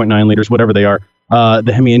 5.8, 5.9 liters, whatever they are,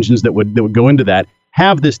 the Hemi engines that would go into that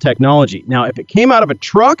have this technology. Now, if it came out of a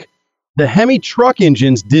truck, the Hemi truck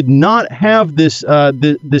engines did not have this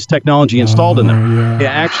this technology installed in them. Yeah. They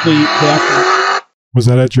actually was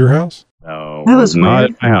that at your house? No, that was not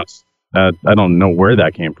weird. at my house. I don't know where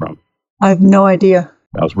that came from. I have no idea.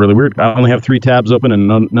 That was really weird. I only have 3 tabs open, and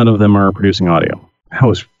none of them are producing audio. That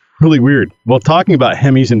was really weird. Well, talking about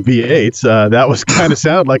Hemis and V8s, that was kind of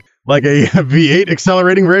sound like a V8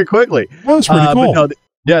 accelerating very quickly. That was pretty cool. But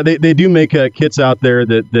no, they do make kits out there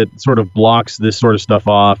that sort of blocks this sort of stuff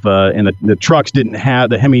off. And the trucks didn't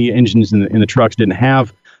have, the Hemi engines in the trucks didn't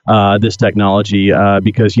have this technology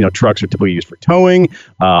because trucks are typically used for towing,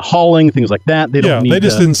 hauling, things like that. They don't need. They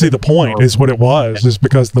just didn't see the point. Is what it was, just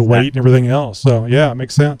because of the weight and everything else. So yeah, it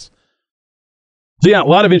makes sense. So yeah, a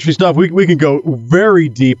lot of interesting stuff. We can go very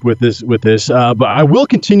deep with this, but I will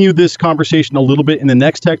continue this conversation a little bit in the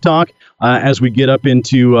next Tech Talk as we get up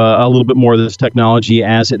into a little bit more of this technology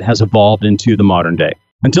as it has evolved into the modern day.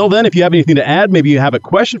 Until then, if you have anything to add, maybe you have a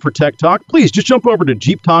question for Tech Talk, please just jump over to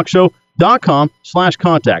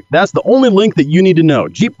jeeptalkshow.com/contact. That's the only link that you need to know.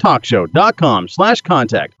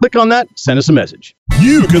 jeeptalkshow.com/contact. Click on that, send us a message.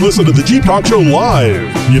 You can listen to the Jeep Talk Show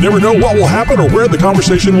live. You never know what will happen or where the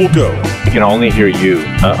conversation will go. I can only hear you.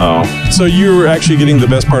 Uh-oh. So you're actually getting the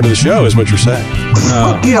best part of the show, is what you're saying.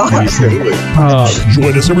 Absolutely.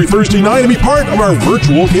 Join us every Thursday night and be part of our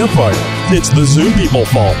virtual campfire. It's the Zoom people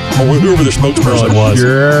fault, or whoever their spokesperson was.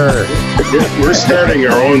 Sure. We're starting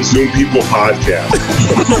our own Zoom People podcast.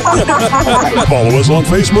 Follow us on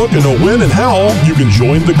Facebook and know when and how you can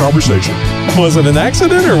join the conversation. Was it an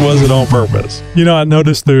accident or was it on purpose? I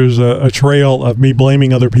noticed there's a trail of me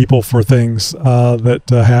blaming other people for things that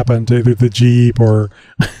happened, either the Jeep or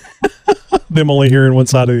them only hearing one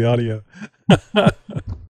side of the audio.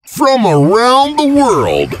 From around the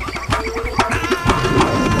world.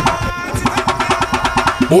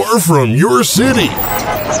 Or from your city.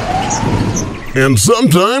 And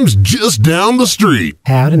sometimes just down the street.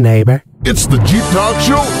 Howdy, neighbor. It's the Jeep Talk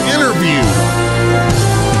Show interview.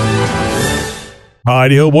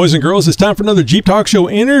 Hi-ho, boys and girls. It's time for another Jeep Talk Show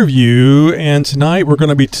interview. And tonight we're going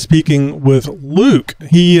to be speaking with Luke.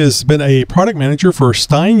 He has been a product manager for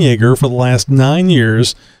Steinjager for the last 9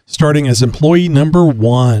 years, starting as employee number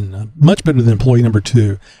 1, much better than employee number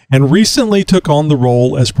 2, and recently took on the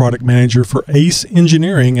role as product manager for Ace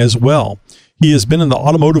Engineering as well. He has been in the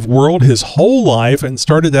automotive world his whole life and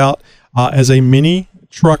started out as a mini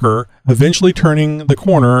trucker, eventually turning the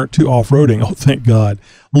corner to off-roading. Oh, thank God.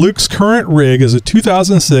 Luke's current rig is a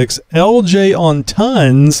 2006 LJ on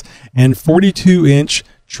tons and 42-inch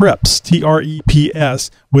Treps,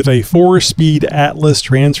 T-R-E-P-S, with a 4-speed Atlas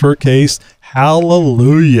transfer case.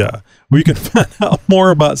 Hallelujah. We can find out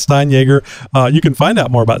more about Steinjager. You can find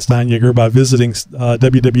out more about Steinjager by visiting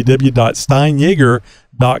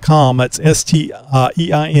www.steinjager.com. That's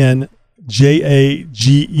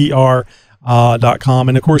STEINJAGER.com.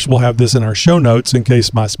 And of course, we'll have this in our show notes in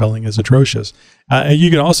case my spelling is atrocious. And you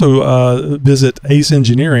can also visit Ace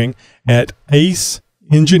Engineering at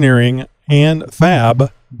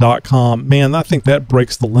aceengineeringandfab.com. Man, I think that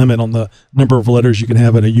breaks the limit on the number of letters you can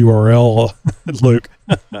have in a URL, Luke.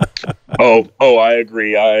 Oh, I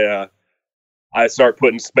agree. I start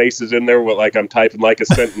putting spaces in there like I'm typing like a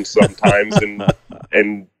sentence sometimes,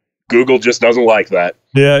 and Google just doesn't like that.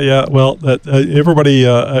 Yeah. Well,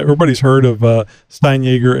 everybody's heard of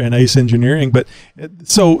Steinjager and Ace Engineering, but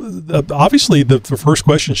so obviously the first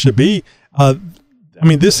question should be,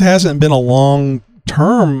 this hasn't been a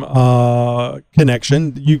long-term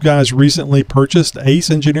connection. You guys recently purchased Ace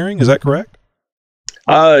Engineering, is that correct?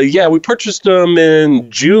 Yeah, we purchased them in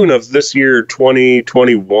June of this year,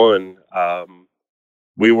 2021.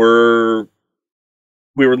 We were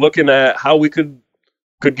looking at how we could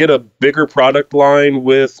get a bigger product line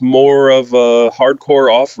with more of a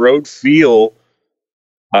hardcore off-road feel,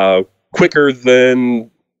 quicker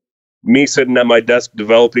than me sitting at my desk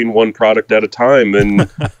developing one product at a time. And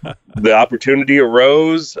the opportunity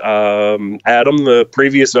arose. Adam, the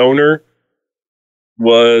previous owner,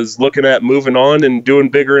 was looking at moving on and doing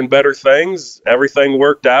bigger and better things. Everything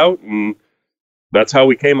worked out, and that's how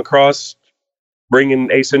we came across bringing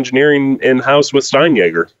Ace Engineering in-house with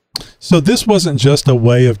Steinjager. So this wasn't just a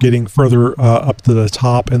way of getting further up to the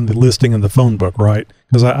top in the listing in the phone book, right?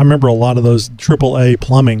 Because I remember a lot of those AAA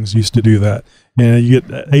plumbings used to do that. You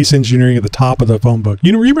get Ace Engineering at the top of the phone book.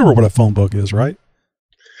 You remember what a phone book is, right?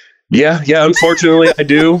 Yeah. Unfortunately, I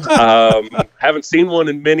do. Haven't seen one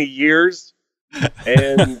in many years,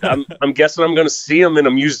 and I'm guessing I'm going to see them in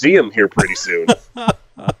a museum here pretty soon.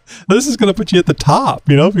 This is going to put you at the top.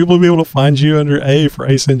 People will be able to find you under A for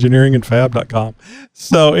aceengineeringandfab.com.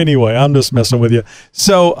 So anyway, I'm just messing with you.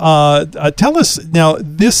 So tell us now,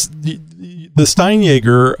 the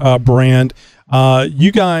Steinjager brand.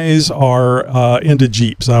 You guys are into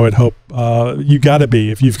Jeeps, I would hope. You got to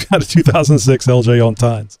be if you've got a 2006 LJ on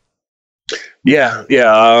tons. Yeah.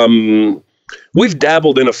 We've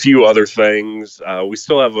dabbled in a few other things. We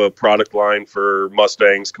still have a product line for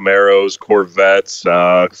Mustangs, Camaros, Corvettes,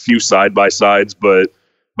 a few side-by-sides, but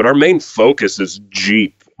our main focus is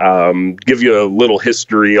Jeep. Give you a little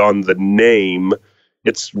history on the name.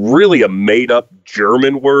 It's really a made-up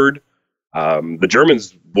German word. The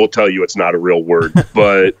Germans will tell you it's not a real word,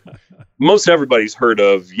 but most everybody's heard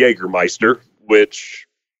of Jägermeister, which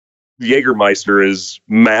Jägermeister is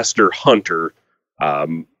master hunter.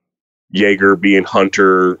 Jaeger being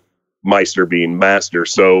hunter, Meister being master.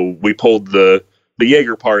 So we pulled the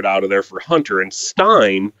Jaeger part out of there for hunter, and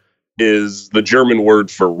Stein is the German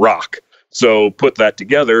word for rock. So put that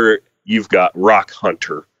together, you've got rock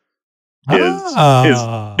hunter.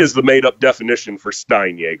 Is the made up definition for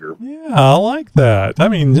Steinjager. Yeah, I like that.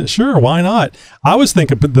 Sure, why not? I was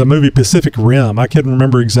thinking the movie Pacific Rim. I can't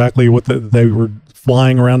remember exactly what they were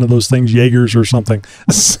flying around in those things, Jaegers or something.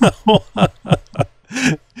 So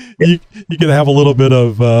you could have a little bit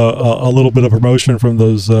of promotion from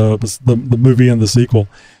those the movie and the sequel.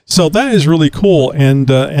 So that is really cool. And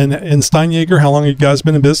Steinjager, how long have you guys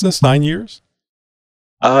been in business? 9 years?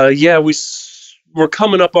 Yeah, we're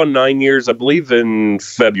coming up on 9 years, I believe, in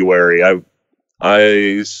February.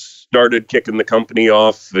 I started kicking the company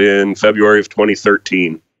off in February of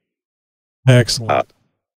 2013. Excellent.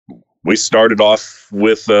 We started off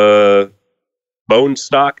with a bone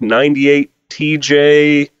stock 98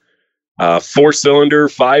 TJ, 4-cylinder,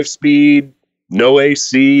 5-speed, no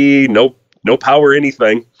AC, no power,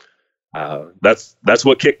 anything. That's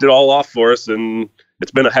what kicked it all off for us, and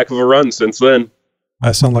it's been a heck of a run since then.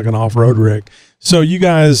 I sound like an off-road rig. So you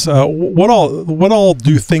guys, what all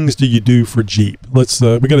things do you do for Jeep? We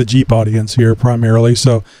got a Jeep audience here primarily.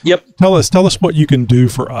 So yep. Tell us what you can do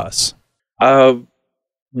for us. We're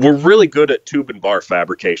really good at tube and bar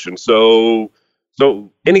fabrication. So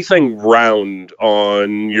anything round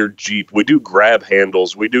on your Jeep, we do grab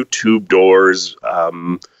handles, we do tube doors,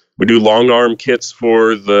 we do long arm kits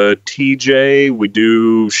for the TJ, we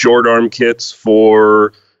do short arm kits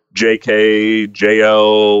for JK,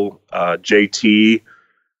 JL, JT.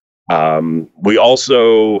 We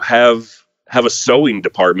also have a sewing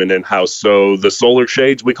department in house. So the solar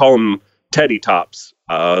shades, we call them teddy tops.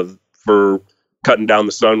 for cutting down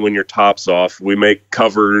the sun when your top's off. We make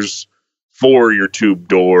covers for your tube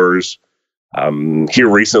doors. Here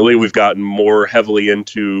recently, we've gotten more heavily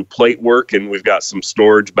into plate work, and we've got some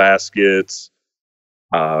storage baskets,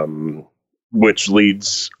 which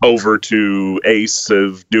leads over to Ace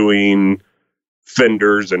of doing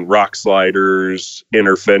fenders and rock sliders,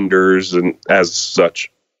 inner fenders, and as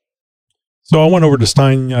such. So I went over to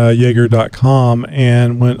steinjaeger.com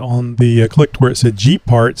and went on the clicked where it said Jeep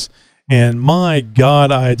parts, and my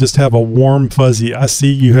God, I just have a warm fuzzy. I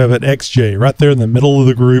see you have an XJ right there in the middle of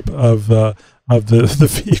the group of the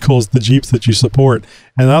vehicles, the Jeeps that you support.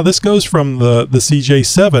 And now this goes from the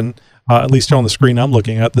CJ7, at least on the screen I'm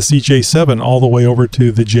looking at, the CJ7 all the way over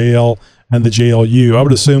to the JL and the JLU. I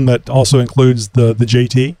would assume that also includes the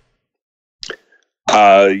JT?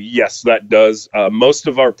 Yes, that does. Most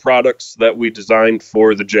of our products that we designed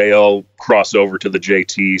for the JL cross over to the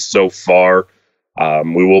JT so far.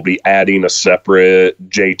 We will be adding a separate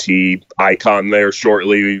JT icon there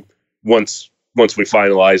shortly once we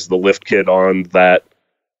finalize the lift kit on that,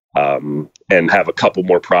 and have a couple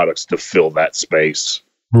more products to fill that space.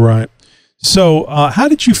 Right. So how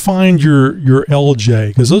did you find your LJ?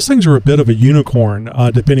 Because those things are a bit of a unicorn,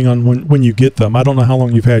 depending on when you get them. I don't know how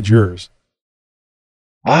long you've had yours.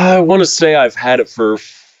 I want to say I've had it for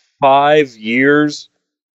 5 years.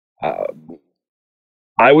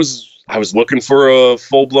 I was looking for a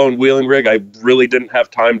full-blown wheeling rig. I really didn't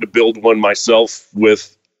have time to build one myself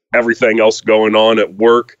with everything else going on at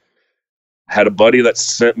work. Had a buddy that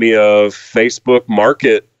sent me a Facebook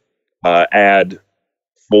Market ad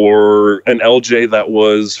for an LJ that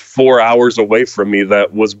was 4 hours away from me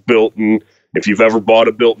that was built. And if you've ever bought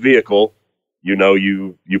a built vehicle, you know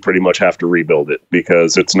you pretty much have to rebuild it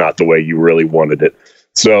because it's not the way you really wanted it.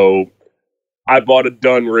 So I bought a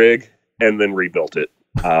done rig and then rebuilt it.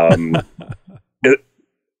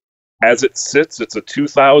 As it sits, it's a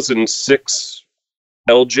 2006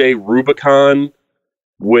 LJ Rubicon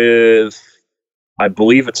with, I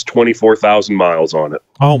believe it's 24,000 miles on it.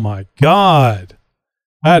 Oh my God.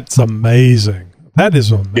 That's amazing. That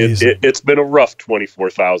is amazing. It's been a rough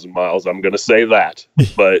 24,000 miles, I'm going to say that,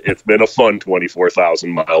 but it's been a fun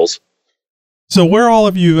 24,000 miles. So where all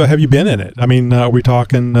have you been in it? I mean, are we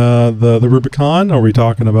talking the Rubicon? Are we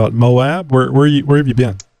talking about Moab? Where have you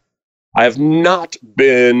been? I have not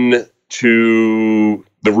been to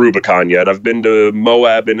the Rubicon yet. I've been to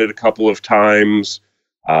Moab in it a couple of times.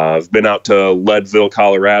 I've been out to Leadville,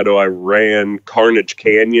 Colorado. I ran Carnage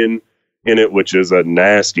Canyon in it, which is a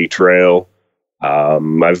nasty trail.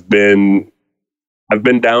 I've been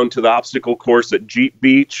down to the obstacle course at Jeep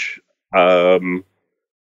Beach. I've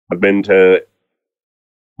been to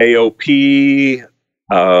AOP.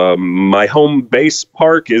 My home base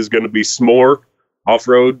park is going to be S'more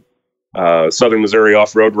Off-Road, Southern Missouri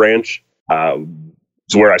Off-Road Ranch.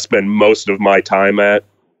 It's where I spend most of my time at.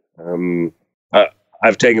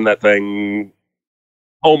 I've taken that thing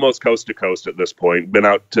almost coast to coast at this point. Been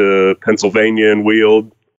out to Pennsylvania and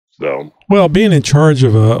wheeled. So, well, being in charge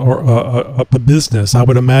of a business, I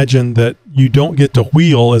would imagine that you don't get to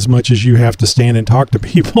wheel as much as you have to stand and talk to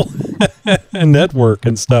people and network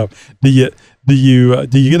and stuff. Do you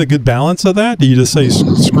get a good balance of that? Do you just say,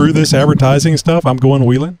 screw this advertising stuff, I'm going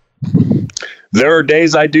wheeling? There are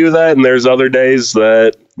days I do that, and there's other days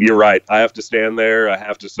that you're right. I have to stand there. I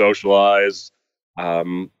have to socialize. I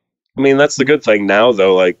mean, that's the good thing now,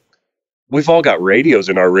 though. Like, we've all got radios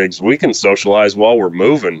in our rigs. We can socialize while we're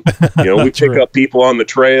moving. You know, we pick up people on the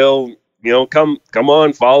trail. You know, come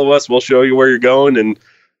on, follow us. We'll show you where you're going. And,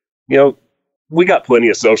 you know, we got plenty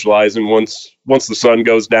of socializing. Once the sun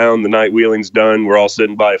goes down, the night wheeling's done. We're all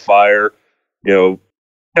sitting by a fire. You know,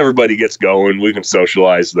 everybody gets going. We can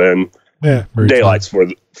socialize then. Yeah, daylight's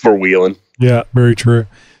for wheeling. Yeah, very true.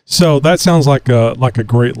 So that sounds like a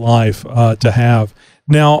great life to have.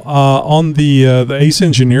 Now, on the ACE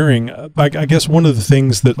Engineering, I guess one of the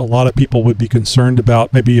things that a lot of people would be concerned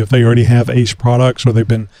about, maybe if they already have ACE products or they've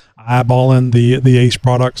been eyeballing the ACE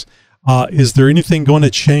products, is there anything going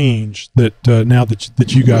to change that now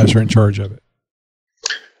that you guys are in charge of it?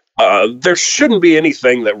 There shouldn't be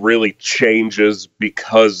anything that really changes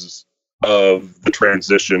because of the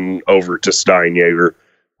transition over to Steinjaeger.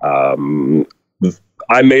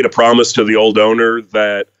 I made a promise to the old owner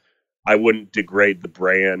that I wouldn't degrade the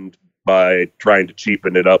brand by trying to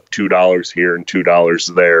cheapen it up $2 here and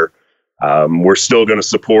 $2 there. We're still going to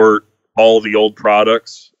support all the old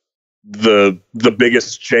products. The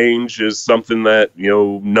biggest change is something that, you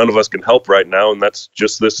know, none of us can help right now, and that's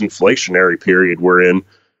just this inflationary period we're in.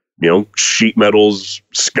 You know, sheet metal's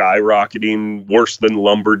skyrocketing worse than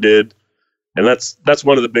lumber did. And that's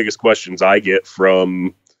one of the biggest questions I get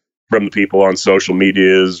from the people on social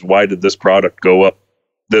media is, why did this product go up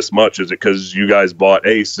this much? Is it because you guys bought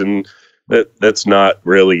Ace? And that's not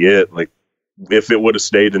really it. Like, if it would have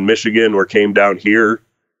stayed in Michigan or came down here,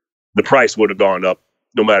 the price would have gone up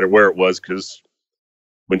no matter where it was, because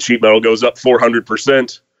when sheet metal goes up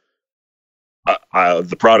 400%,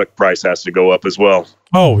 the product price has to go up as well.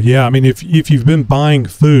 Oh, yeah. I mean, if you've been buying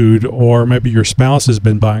food, or maybe your spouse has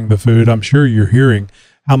been buying the food, I'm sure you're hearing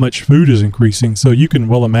how much food is increasing. So you can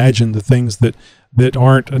well imagine the things that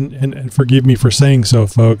aren't, and forgive me for saying so,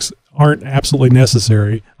 folks, aren't absolutely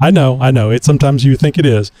necessary. I know. It's sometimes you think it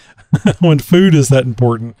is. When food is that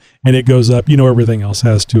important and it goes up, everything else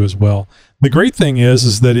has to as well. The great thing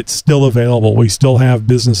is that it's still available. We still have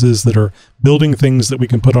businesses that are building things that we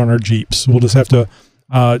can put on our Jeeps. We'll just have to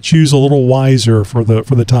choose a little wiser for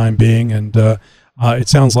the time being. And it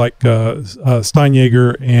sounds like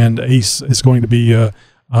Steinjager and Ace is going to be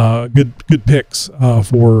good picks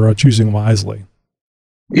for choosing wisely.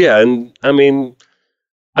 Yeah, and I mean,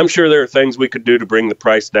 I'm sure there are things we could do to bring the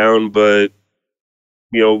price down, but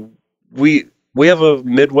we have a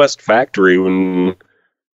Midwest factory. When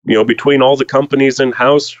between all the companies in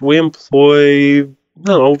house, we employ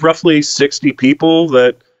roughly 60 people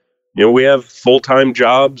that we have full-time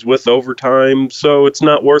jobs with overtime, so it's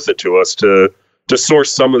not worth it to us to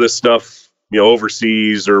source some of this stuff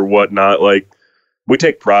overseas or whatnot. Like, we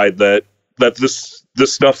take pride that this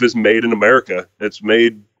stuff is made in America. It's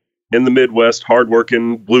made in the Midwest,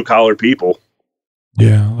 hardworking, blue-collar people.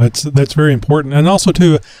 Yeah, that's very important. And also,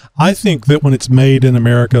 too, I think that when it's made in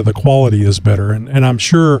America, the quality is better. And I'm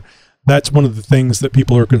sure that's one of the things that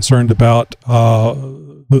people are concerned about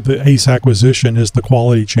the Ace acquisition, is the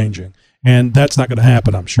quality changing. And that's not going to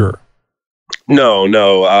happen, I'm sure. No.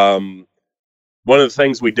 One of the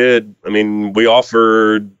things we did, we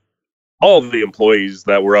offered all of the employees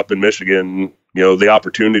that were up in Michigan, the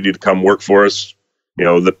opportunity to come work for us,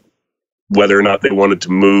 whether or not they wanted to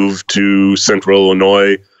move to Central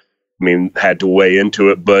Illinois, had to weigh into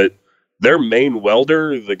it. But their main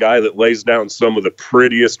welder, the guy that lays down some of the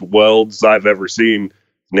prettiest welds I've ever seen,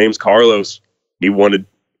 his name's Carlos. He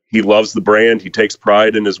loves the brand. He takes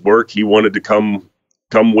pride in his work. He wanted to come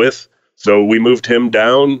with. So we moved him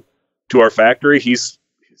down to our factory. He's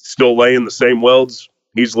still laying the same welds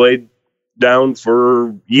he's laid down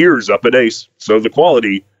for years up at Ace. So the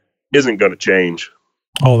quality isn't going to change.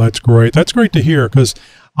 Oh, that's great. That's great to hear, because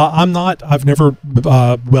I've never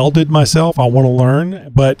welded myself. I want to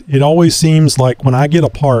learn, but it always seems like when I get a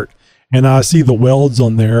part and I see the welds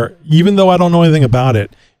on there, even though I don't know anything about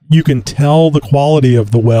it, you can tell the quality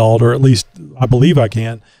of the weld, or at least I believe I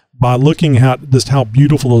can, by looking at just how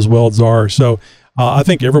beautiful those welds are. So I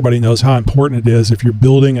think everybody knows how important it is, if you're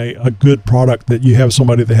building a good product, that you have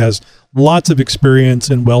somebody that has lots of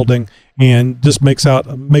experience in welding and just makes a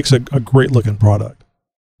great looking product.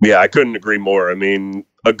 Yeah, I couldn't agree more.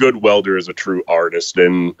 A good welder is a true artist,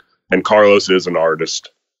 and Carlos is an artist.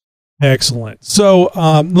 Excellent. So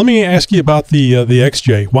let me ask you about the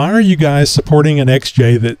XJ. Why are you guys supporting an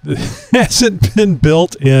XJ that hasn't been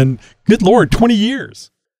built in, good Lord, 20 years?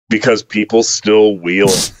 Because people still wheel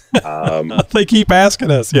it. They keep asking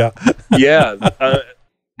us, yeah. Yeah.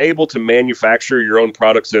 Able to manufacture your own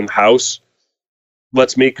products in-house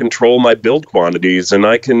lets me control my build quantities, and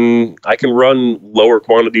I can run lower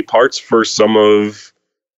quantity parts for some of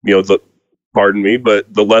the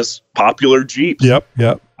less popular Jeeps.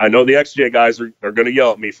 Yep. I know the XJ guys are going to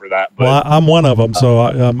yell at me for that, but well, I'm one of them, so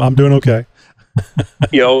I'm doing okay.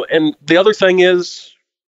 And the other thing is,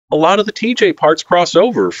 a lot of the TJ parts cross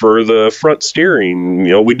over for the front steering.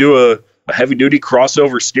 We do a heavy duty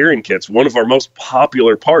crossover steering kits, one of our most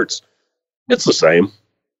popular parts. It's the same.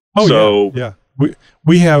 Oh, so, yeah.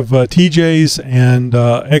 We have TJs and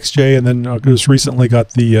XJ, and then just recently got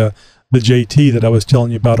the JT that I was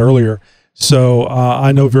telling you about earlier. So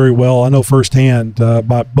I know very well. I know firsthand.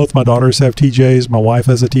 Both my daughters have TJs. My wife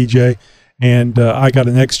has a TJ, and I got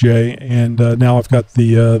an XJ, and now I've got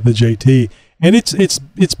the JT. And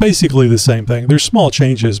it's basically the same thing. There's small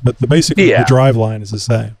changes, but the drive line is the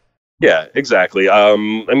same. Yeah, exactly.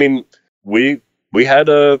 We had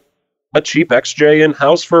a cheap XJ in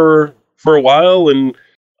house for a while, and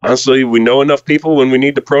honestly, we know enough people when we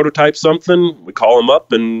need to prototype something, we call them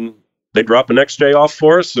up and they drop an XJ off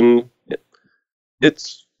for us, and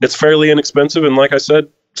it's fairly inexpensive. And like I said,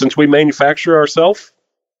 since we manufacture ourselves,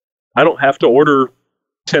 I don't have to order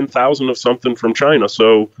 10,000 of something from China.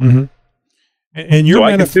 So, and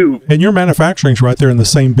your manufacturing's right there in the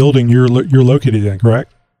same building you're located in,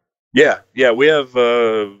 correct? Yeah. We have.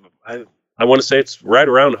 I I want to say it's right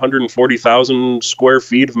around 140,000 square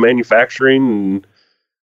feet of manufacturing.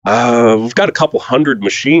 And, we've got a couple hundred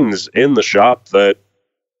machines in the shop that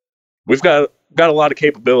we've got a lot of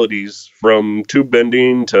capabilities, from tube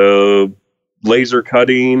bending to laser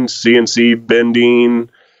cutting, CNC bending,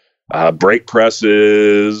 brake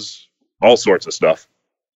presses, all sorts of stuff.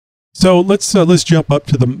 So let's jump up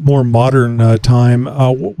to the more modern time.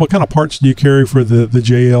 What kind of parts do you carry for the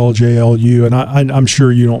JL, JLU? And I'm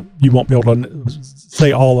sure you won't be able to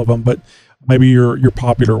say all of them, but maybe your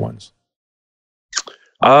popular ones.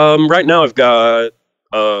 Right now I've got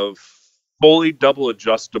a fully double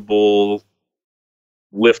adjustable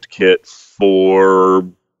lift kit for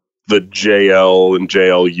the JL and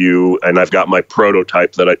JLU, and I've got my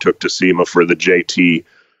prototype that I took to SEMA for the JT.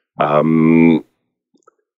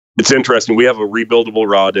 It's interesting. We have a rebuildable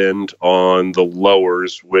rod end on the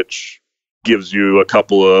lowers, which gives you a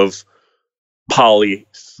couple of poly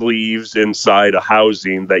sleeves inside a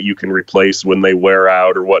housing that you can replace when they wear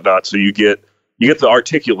out or whatnot. So you get the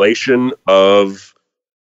articulation of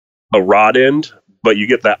a rod end, but you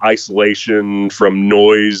get that isolation from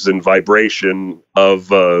noise and vibration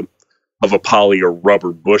of a poly or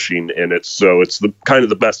rubber bushing in it. So it's the kind of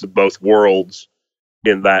the best of both worlds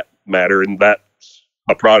in that matter, and that's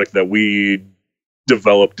a product that we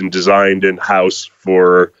developed and designed in-house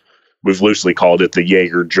for. We've loosely called it the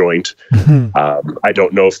Jaeger joint. I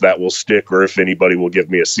don't know if that will stick or if anybody will give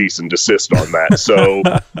me a cease and desist on that. So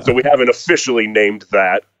we haven't officially named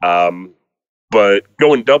that. But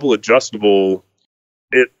going double adjustable,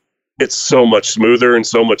 it's so much smoother and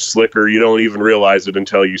so much slicker. You don't even realize it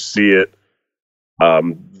until you see it.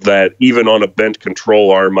 That even on a bent control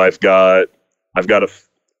arm, I've got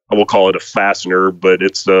we'll call it a fastener, but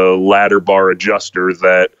it's a ladder bar adjuster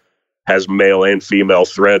that has male and female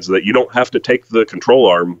threads that you don't have to take the control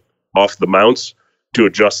arm off the mounts to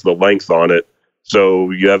adjust the length on it.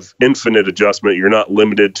 So you have infinite adjustment. You're not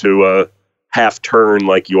limited to a half turn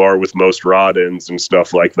like you are with most rod ends and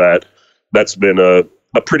stuff like that. That's been a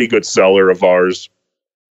pretty good seller of ours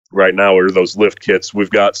right now are those lift kits. We've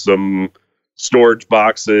got some storage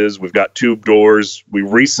boxes. We've got tube doors. We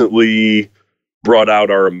recently brought out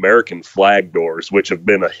our American flag doors, which have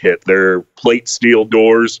been a hit. They're plate steel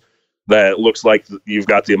doors that looks like you've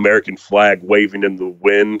got the American flag waving in the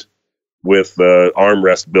wind with the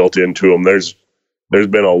armrest built into them. There's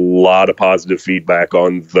been a lot of positive feedback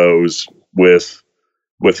on those with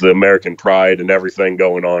the American pride and everything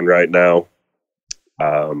going on right now.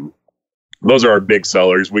 Those are our big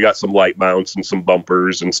sellers. We got some light mounts and some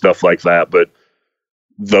bumpers and stuff like that, but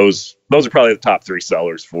those are probably the top three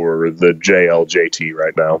sellers for the JL JT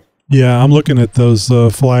right now. Yeah, I'm looking at those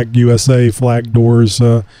Flag USA flag doors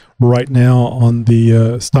right now on the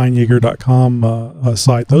steinjaeger.com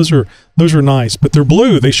site. Those are nice, but they're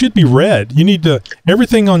blue. They should be red. You need to,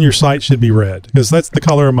 everything on your site should be red, because that's the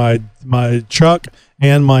color of my Chuck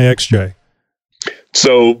and my XJ.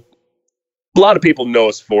 So a lot of people know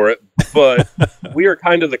us for it, but we are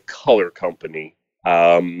kind of the color company.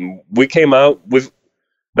 We came out with,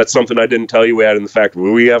 that's something I didn't tell you we had in the factory.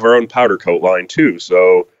 We have our own powder coat line too,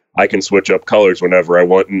 so I can switch up colors whenever I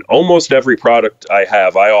want. And almost every product I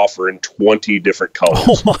have, I offer in 20 different colors.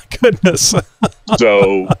 Oh my goodness!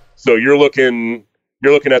 So you're looking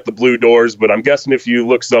at the blue doors, but I'm guessing if you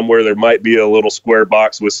look somewhere, there might be a little square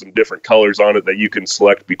box with some different colors on it that you can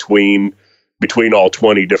select between all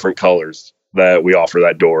 20 different colors that we offer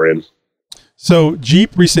that door in. So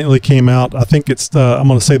Jeep recently came out. I think it's I'm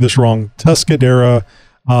going to say this wrong. Tuscadera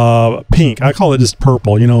pink. I call it just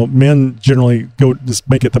purple. You know, men generally go just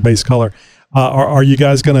make it the base color. Are you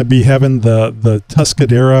guys going to be having the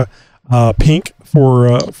Tuscadera pink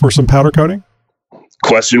for some powder coating?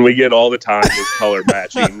 Question we get all the time is color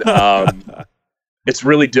matching. It's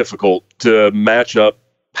really difficult to match up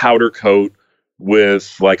powder coat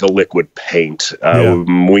with like a liquid paint.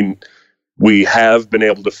 We have been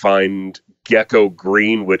able to find Gecko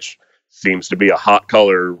Green, which seems to be a hot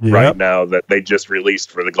color right now that they just released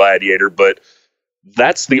for the Gladiator, but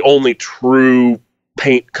that's the only true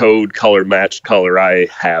paint code color matched color I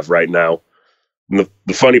have right now. And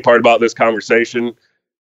the funny part about this conversation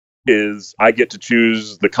is I get to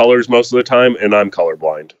choose the colors most of the time, and I'm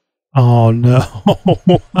colorblind. Oh no.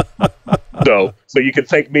 So you can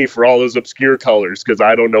thank me for all those obscure colors, because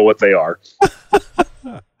I don't know what they are.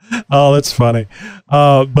 Oh, that's funny.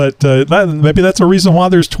 But maybe that's a reason why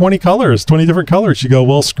there's 20 different colors. You go,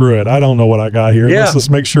 well, screw it. I don't know what I got here. Yeah. Let's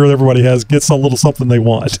just make sure everybody gets a little something they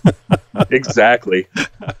want. Exactly.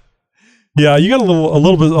 Yeah, you got a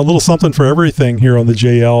little something for everything here on the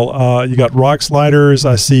JL. You got rock sliders.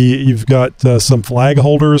 I see you've got some flag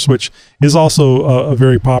holders, which is also a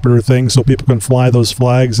very popular thing, so people can fly those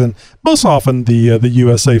flags, and most often the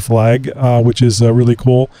USA flag, which is really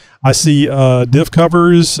cool. I see diff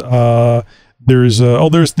covers. There's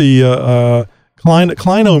the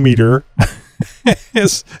clinometer.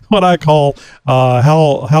 Is what I call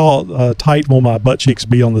how tight will my butt cheeks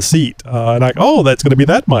be on the seat, and that's going to be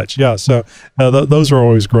that much. Yeah, so those are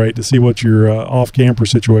always great to see what your off-camper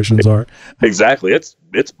situations are. Exactly, it's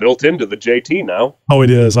built into the JT now. Oh,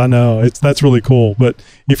 it is. I know that's really cool. But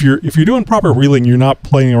if you're doing proper wheeling, you're not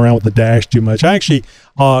playing around with the dash too much. I actually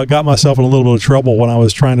got myself in a little bit of trouble when I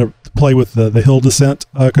was trying to play with the hill descent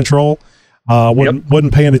control.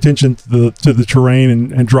 Wasn't paying attention to the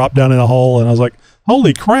terrain and dropped down in a hole, and I was like,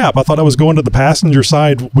 holy crap, I thought I was going to the passenger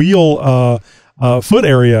side wheel foot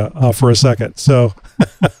area for a second. So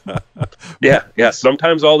yeah,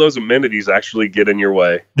 sometimes all those amenities actually get in your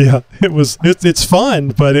way. Yeah, it's fun,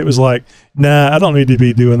 but it was like, nah, I don't need to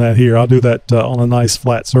be doing that here. I'll do that on a nice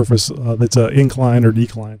flat surface that's an incline or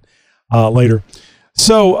decline later.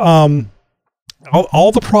 So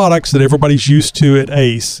all the products that everybody's used to at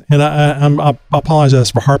ACE, and I apologize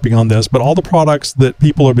for harping on this, but all the products that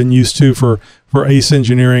people have been used to for ACE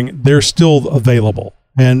Engineering, they're still available.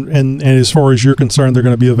 And as far as you're concerned, they're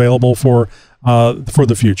going to be available for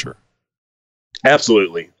the future.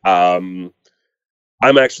 Absolutely. I'm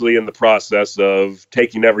actually in the process of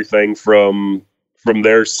taking everything from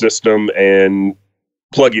their system and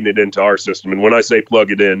plugging it into our system. And when I say plug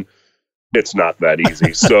it in, it's not that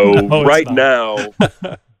easy. So No, right now,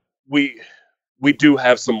 we do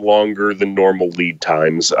have some longer than normal lead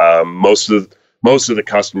times. Most of the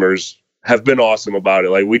customers have been awesome about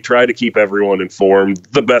it. Like, we try to keep everyone informed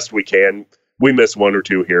the best we can. We miss one or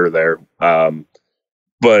two here or there.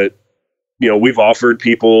 But we've offered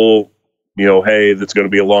people, hey, that's going to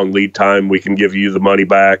be a long lead time. We can give you the money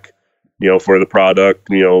back, for the product,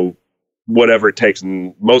 whatever it takes.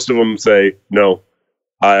 And most of them say, no,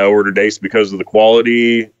 I ordered ACE because of the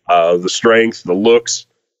quality, the strength, the looks.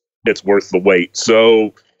 It's worth the wait.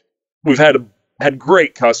 So we've had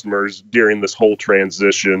great customers during this whole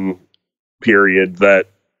transition period that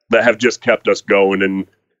have just kept us going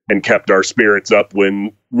and kept our spirits up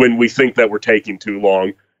when we think that we're taking too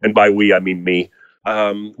long. And by we, I mean me.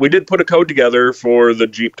 We did put a code together for the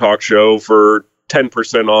Jeep Talk Show for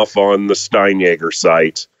 10% off on the Steinjager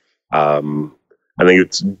site. I think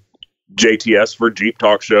it's JTS for Jeep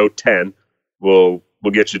Talk Show 10. We'll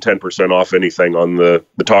get you 10% off anything on the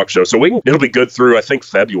talk show. So it'll be good through, I think,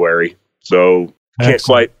 February. So can't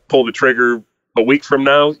quite pull the trigger a week from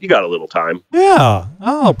now. You got a little time. Yeah.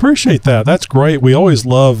 Oh, appreciate that. That's great. We always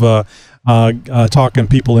love talking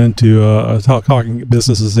people into talking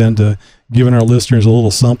businesses into giving our listeners a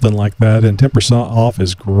little something like that, and 10% off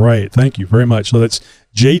is great. Thank you very much. So that's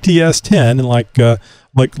JTS 10, and like Luke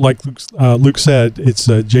said, it's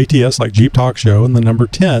JTS, like Jeep Talk Show, and the number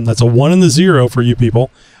 10. That's a 1 and the 0 for you people.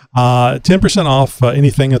 10% off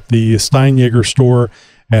anything at the Steinjager store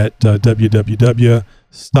at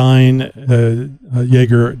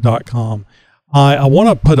www.steinjager.com. I want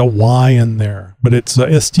to put a Y in there, but it's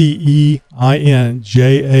STEINJAGER.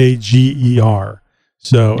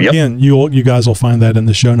 So again, you guys will find that in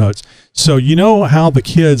the show notes. So how the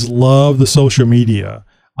kids love the social media.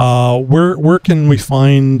 Where can we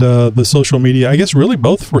find the social media? I guess really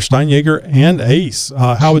both for Steinjager and ACE.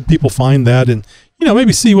 How would people find that, and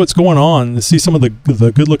maybe see what's going on and see some of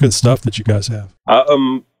the good looking stuff that you guys have?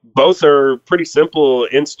 Both are pretty simple: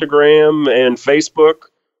 Instagram and Facebook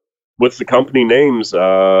with the company names.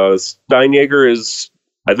 Steinjager is,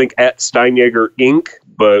 I think, at Steinjager Inc.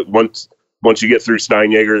 But once you get through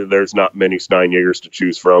Steinjager, there's not many Steinjagers to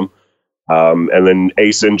choose from. And then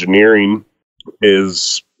ACE Engineering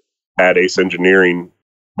is at ACE Engineering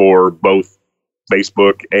for both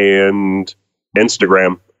Facebook and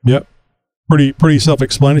Instagram. Yep. Pretty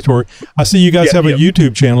self-explanatory. I see you guys have a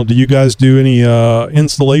YouTube channel. Do you guys do any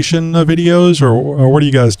installation videos, or what do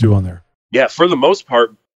you guys do on there? Yeah, for the most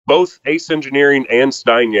part, both ACE Engineering and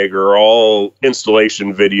Steinjager are all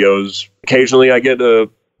installation videos. Occasionally I get to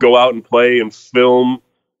go out and play and film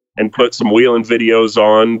and put some wheeling videos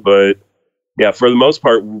on, but yeah, for the most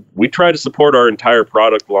part, we try to support our entire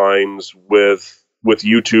product lines with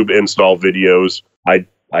YouTube install videos.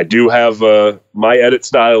 I do have my edit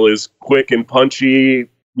style is quick and punchy,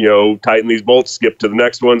 tighten these bolts, skip to the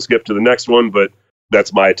next one, but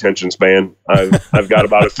that's my attention span. I've got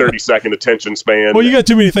about a 30-second attention span. Well, you got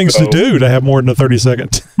too many things to do to have more than a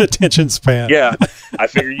 30-second attention span. Yeah, I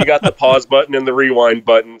figure you got the pause button and the rewind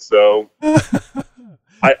button, so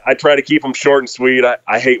I try to keep them short and sweet.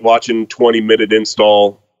 I hate watching 20-minute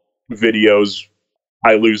install videos.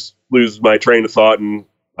 I lose my train of thought and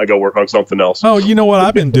I go work on something else. Oh, you know what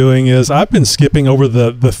I've been doing is I've been skipping over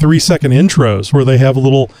the 3-second intros where they have a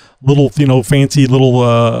little fancy little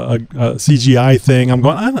CGI thing. I'm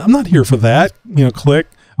going, I'm not here for that. Click.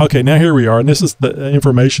 Okay, now here we are, and this is the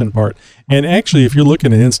information part. And actually, if you're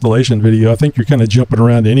looking at installation video, I think you're kind of jumping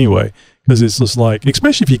around anyway, because it's just like,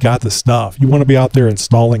 especially if you got the stuff, you want to be out there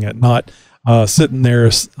installing it, not sitting there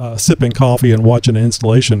sipping coffee and watching an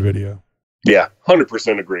installation video. Yeah,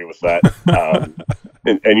 100% agree with that.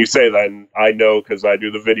 And you say that, and I know because I do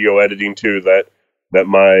the video editing too, that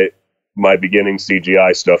my beginning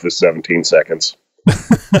CGI stuff is 17 seconds.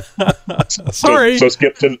 Sorry. So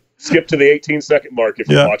skip to the 18-second mark if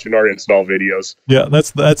you're watching our install videos. Yeah,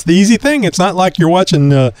 that's the easy thing. It's not like you're watching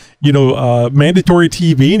mandatory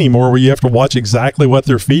TV anymore where you have to watch exactly what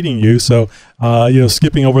they're feeding you. So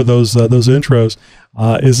skipping over those intros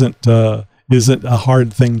isn't a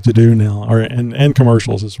hard thing to do now, and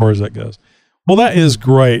commercials as far as that goes. Well, that is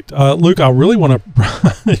great. Luke, I really want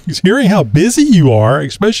to, hearing how busy you are,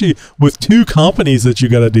 especially with 2 companies that you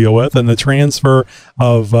got to deal with and the transfer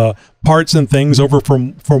of parts and things over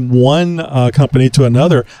from one company to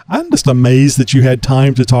another. I'm just amazed that you had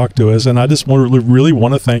time to talk to us. And I just really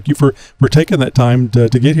want to thank you for taking that time to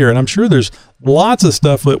get here. And I'm sure there's lots of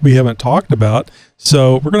stuff that we haven't talked about.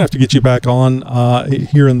 So we're going to have to get you back on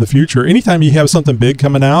here in the future. Anytime you have something big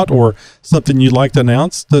coming out or something you'd like to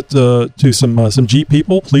announce to some Jeep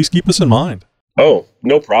people, please keep us in mind. Oh,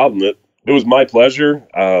 no problem. It was my pleasure.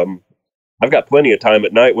 I've got plenty of time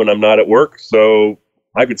at night when I'm not at work, so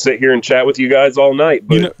I could sit here and chat with you guys all night.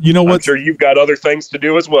 But you know what? I'm sure you've got other things to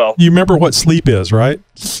do as well. You remember what sleep is, right?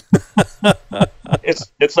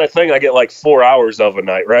 It's that thing I get like 4 hours of a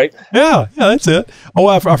night, right? Yeah, that's it. Oh,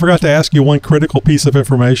 I forgot to ask you one critical piece of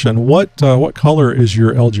information. What color is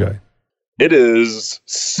your LJ? It is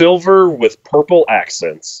silver with purple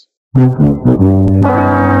accents. I'm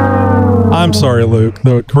sorry, Luke.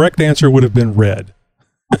 The correct answer would have been red.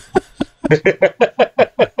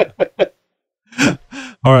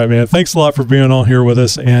 All right, man. Thanks a lot for being on here with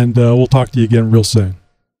us, and we'll talk to you again real soon.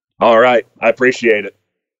 All right. I appreciate it.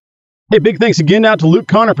 Hey, big thanks again out to Luke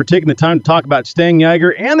Connor for taking the time to talk about Stang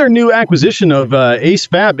Jaeger and their new acquisition of Ace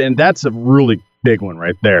Fab, and that's a really big one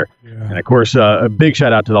right there. Yeah. And, of course, a big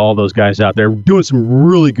shout out to all those guys out there doing some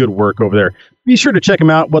really good work over there. Be sure to check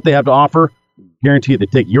them out, what they have to offer. Guarantee they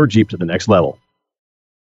take your Jeep to the next level.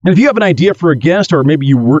 And if you have an idea for a guest, or maybe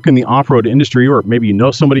you work in the off-road industry, or maybe you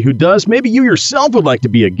know somebody who does, maybe you yourself would like to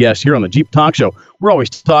be a guest here on the Jeep Talk Show. We're always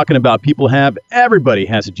talking about everybody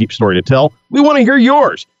has a Jeep story to tell. We want to hear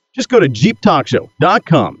yours. Just go to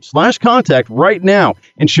jeeptalkshow.com/contact right now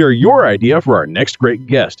and share your idea for our next great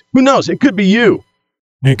guest. Who knows? It could be you.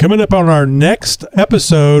 And coming up on our next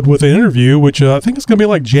episode with an interview, which I think is going to be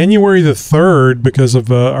like January the 3rd because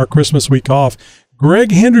of our Christmas week off,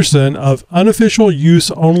 Greg Henderson of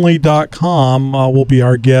unofficialuseonly.com will be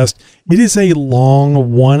our guest. It is a long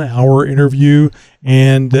 1-hour interview,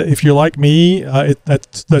 and if you're like me,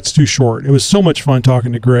 that's too short. It was so much fun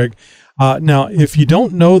talking to Greg. Now, if you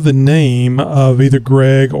don't know the name of either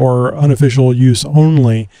Greg or Unofficial Use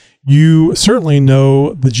Only, you certainly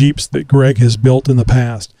know the Jeeps that Greg has built in the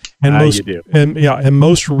past. And you do. And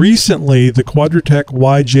most recently, the Quadratec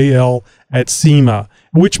YJL at SEMA,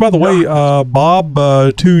 which, by the way,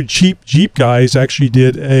 Bob, 2 cheap Jeep guys, actually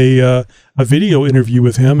did a video interview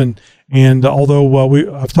with him. And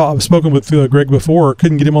although I've spoken with Greg before,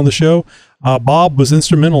 couldn't get him on the show, Bob was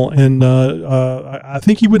instrumental, and I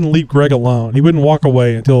think he wouldn't leave Greg alone. He wouldn't walk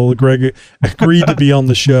away until Greg agreed to be on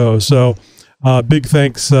the show. So big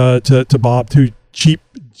thanks to Bob, 2 cheap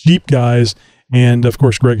Jeep guys, and of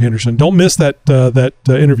course Greg Henderson. Don't miss that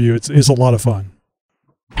interview. It's a lot of fun.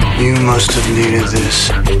 You must have needed this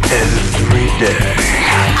every day.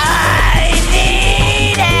 I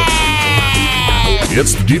need it!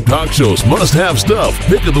 It's the Jeep Talk Show's must-have stuff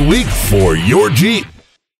pick of the week for your Jeep.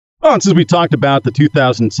 Well, and since we talked about the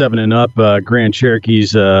 2007 and up Grand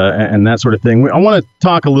Cherokees and that sort of thing, I want to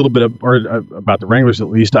talk a little bit about the Wranglers at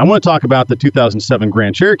least. I want to talk about the 2007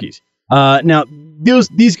 Grand Cherokees. Now,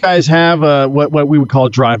 these guys have what we would call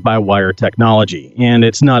drive-by-wire technology, and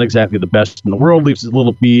it's not exactly the best in the world. Leaves a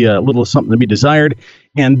little something to be desired.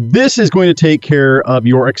 And this is going to take care of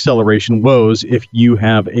your acceleration woes if you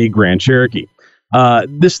have a Grand Cherokee.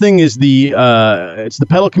 This thing is it's the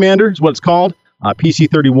Pedal Commander, is what it's called.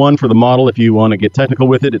 PC31 for the model, if you want to get technical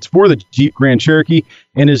with it. It's for the Jeep Grand Cherokee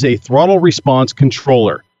and is a throttle response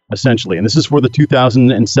controller, essentially. And this is for the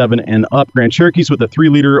 2007 and up Grand Cherokees with a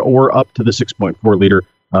 3-liter or up to the 6.4-liter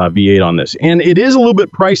V8 on this. And it is a little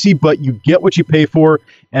bit pricey, but you get what you pay for,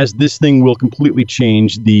 as this thing will completely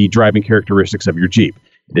change the driving characteristics of your Jeep.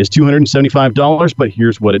 It is $275, but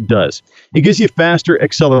here's what it does. It gives you faster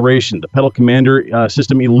acceleration. The Pedal Commander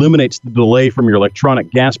system eliminates the delay from your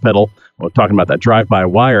electronic gas pedal, well, talking about that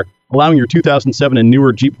drive-by-wire, allowing your 2007 and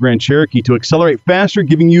newer Jeep Grand Cherokee to accelerate faster,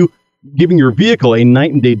 giving your vehicle a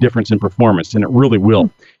night and day difference in performance, and it really will.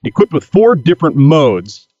 Equipped with 4 different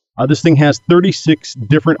modes, this thing has 36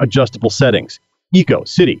 different adjustable settings. Eco,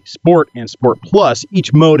 City, Sport, and Sport Plus.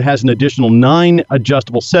 Each mode has an additional 9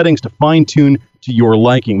 adjustable settings to fine-tune to your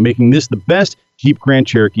liking, making this the best Jeep Grand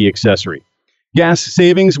Cherokee accessory. Gas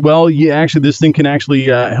savings, well, this thing can actually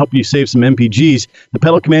help you save some MPGs. The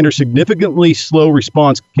Pedal Commander's significantly slow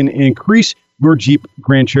response can increase your Jeep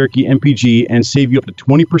Grand Cherokee MPG and save you up to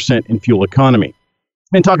 20% in fuel economy.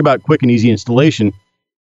 And talk about quick and easy installation.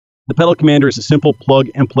 The Pedal Commander is a simple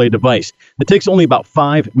plug-and-play device that takes only about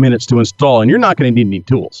 5 minutes to install, and you're not going to need any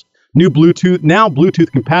tools. Now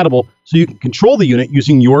Bluetooth compatible, so you can control the unit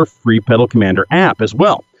using your free Pedal Commander app as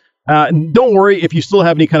well. Don't worry, if you still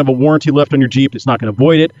have any kind of a warranty left on your Jeep, it's not going to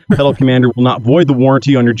void it. Pedal Commander will not void the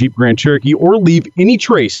warranty on your Jeep Grand Cherokee or leave any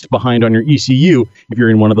trace behind on your ECU if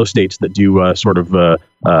you're in one of those states that do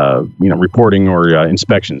reporting or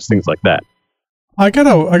inspections, things like that.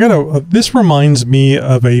 This reminds me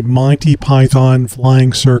of a Monty Python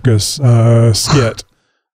Flying Circus skit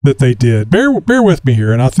that they did. Bear with me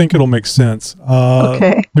here, and I think it'll make sense.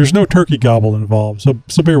 Okay. There's no turkey gobble involved, so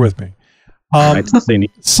bear with me.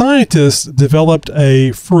 Scientists developed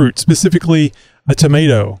a fruit, specifically a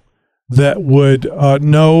tomato, that would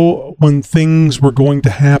know when things were going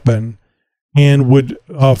to happen, and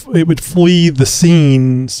it would flee the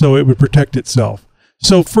scene so it would protect itself.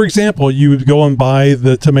 So, for example, you would go and buy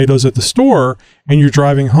the tomatoes at the store, and you're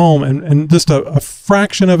driving home, and just a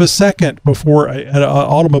fraction of a second before an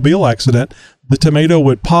automobile accident, the tomato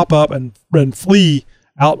would pop up and flee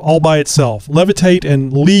out all by itself, levitate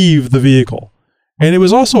and leave the vehicle. And it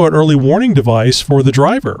was also an early warning device for the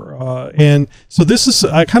driver. And so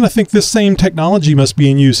I kind of think this same technology must be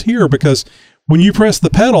in use here, because when you press the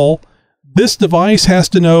pedal, this device has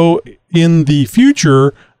to know in the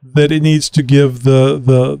future that it needs to give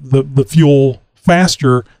the fuel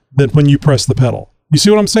faster than when you press the pedal. You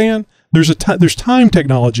see what I'm saying? There's time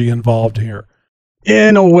technology involved here.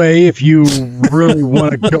 In a way, if you really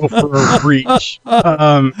want to go for a reach.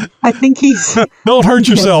 I think he's... Don't hurt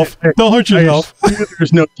yourself. Don't hurt yourself.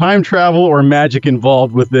 There's no time travel or magic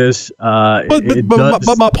involved with this.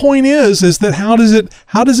 But my point is that how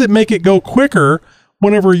does it make it go quicker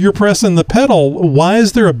whenever you're pressing the pedal? Why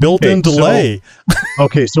is there a built-in delay?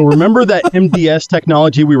 So remember that MDS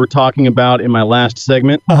technology we were talking about in my last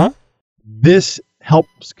segment? Uh-huh. This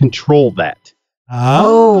helps control that.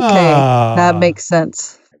 Okay, that makes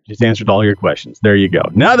sense. Just answered all your questions. There you go.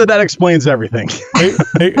 Now that explains everything.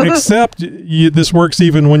 Except this works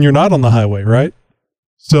even when you're not on the highway, right?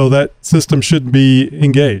 So that system shouldn't be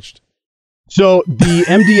engaged. So the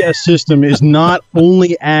MDS system is not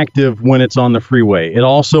only active when it's on the freeway. It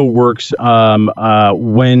also works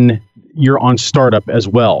when you're on startup as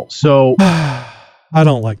well. So I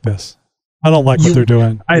don't like this. I don't like what they're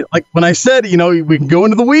doing. When I said, we can go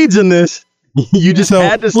into the weeds in this. You just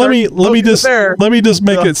had to start. Let me just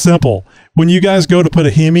make it simple. When you guys go to put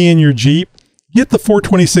a Hemi in your Jeep, get the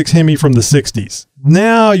 426 Hemi from the 60s.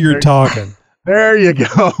 Now you're talking. There you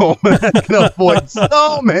go. That can avoid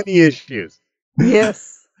so many issues.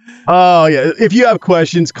 Yes. Oh, yeah. If you have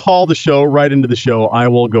questions, call the show right into the show. I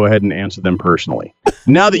will go ahead and answer them personally.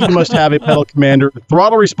 Now that you must have a Pedal Commander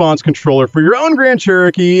throttle response controller for your own Grand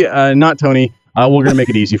Cherokee, not Tony, we're going to make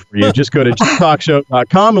it easy for you. Just go to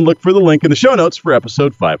jeeptalkshow.com and look for the link in the show notes for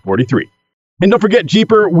episode 543. And don't forget,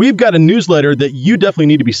 Jeeper, we've got a newsletter that you definitely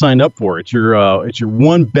need to be signed up for. It's your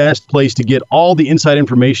one best place to get all the inside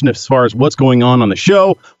information as far as what's going on the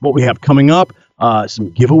show, what we have coming up,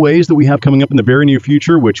 some giveaways that we have coming up in the very near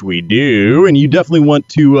future, which we do. And you definitely want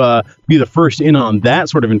to be the first in on that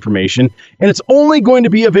sort of information. And it's only going to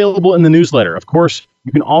be available in the newsletter. Of course,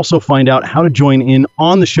 you can also find out how to join in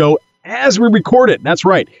on the show as we record it. That's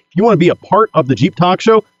right. If you want to be a part of the Jeep Talk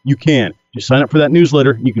Show, you can. Just sign up for that newsletter,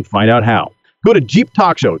 and you can find out how. Go to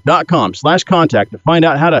jeeptalkshow.com/contact to find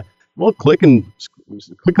out how to, click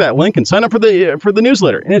that link and sign up for the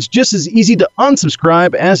newsletter. And it's just as easy to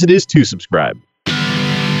unsubscribe as it is to subscribe.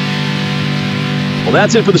 Well,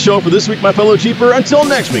 that's it for the show for this week, my fellow Jeeper. Until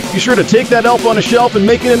next week, be sure to take that elf on a shelf and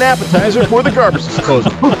make it an appetizer for the garbage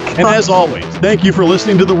disposal. And as always, thank you for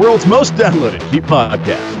listening to the world's most downloaded Jeep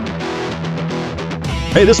podcast.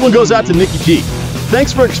 Hey, this one goes out to Nikki G.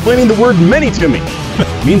 Thanks for explaining the word many to me.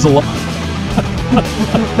 It means a lot.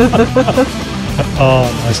 Oh,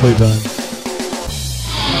 nicely done.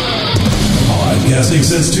 Podcasting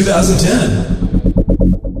since 2010.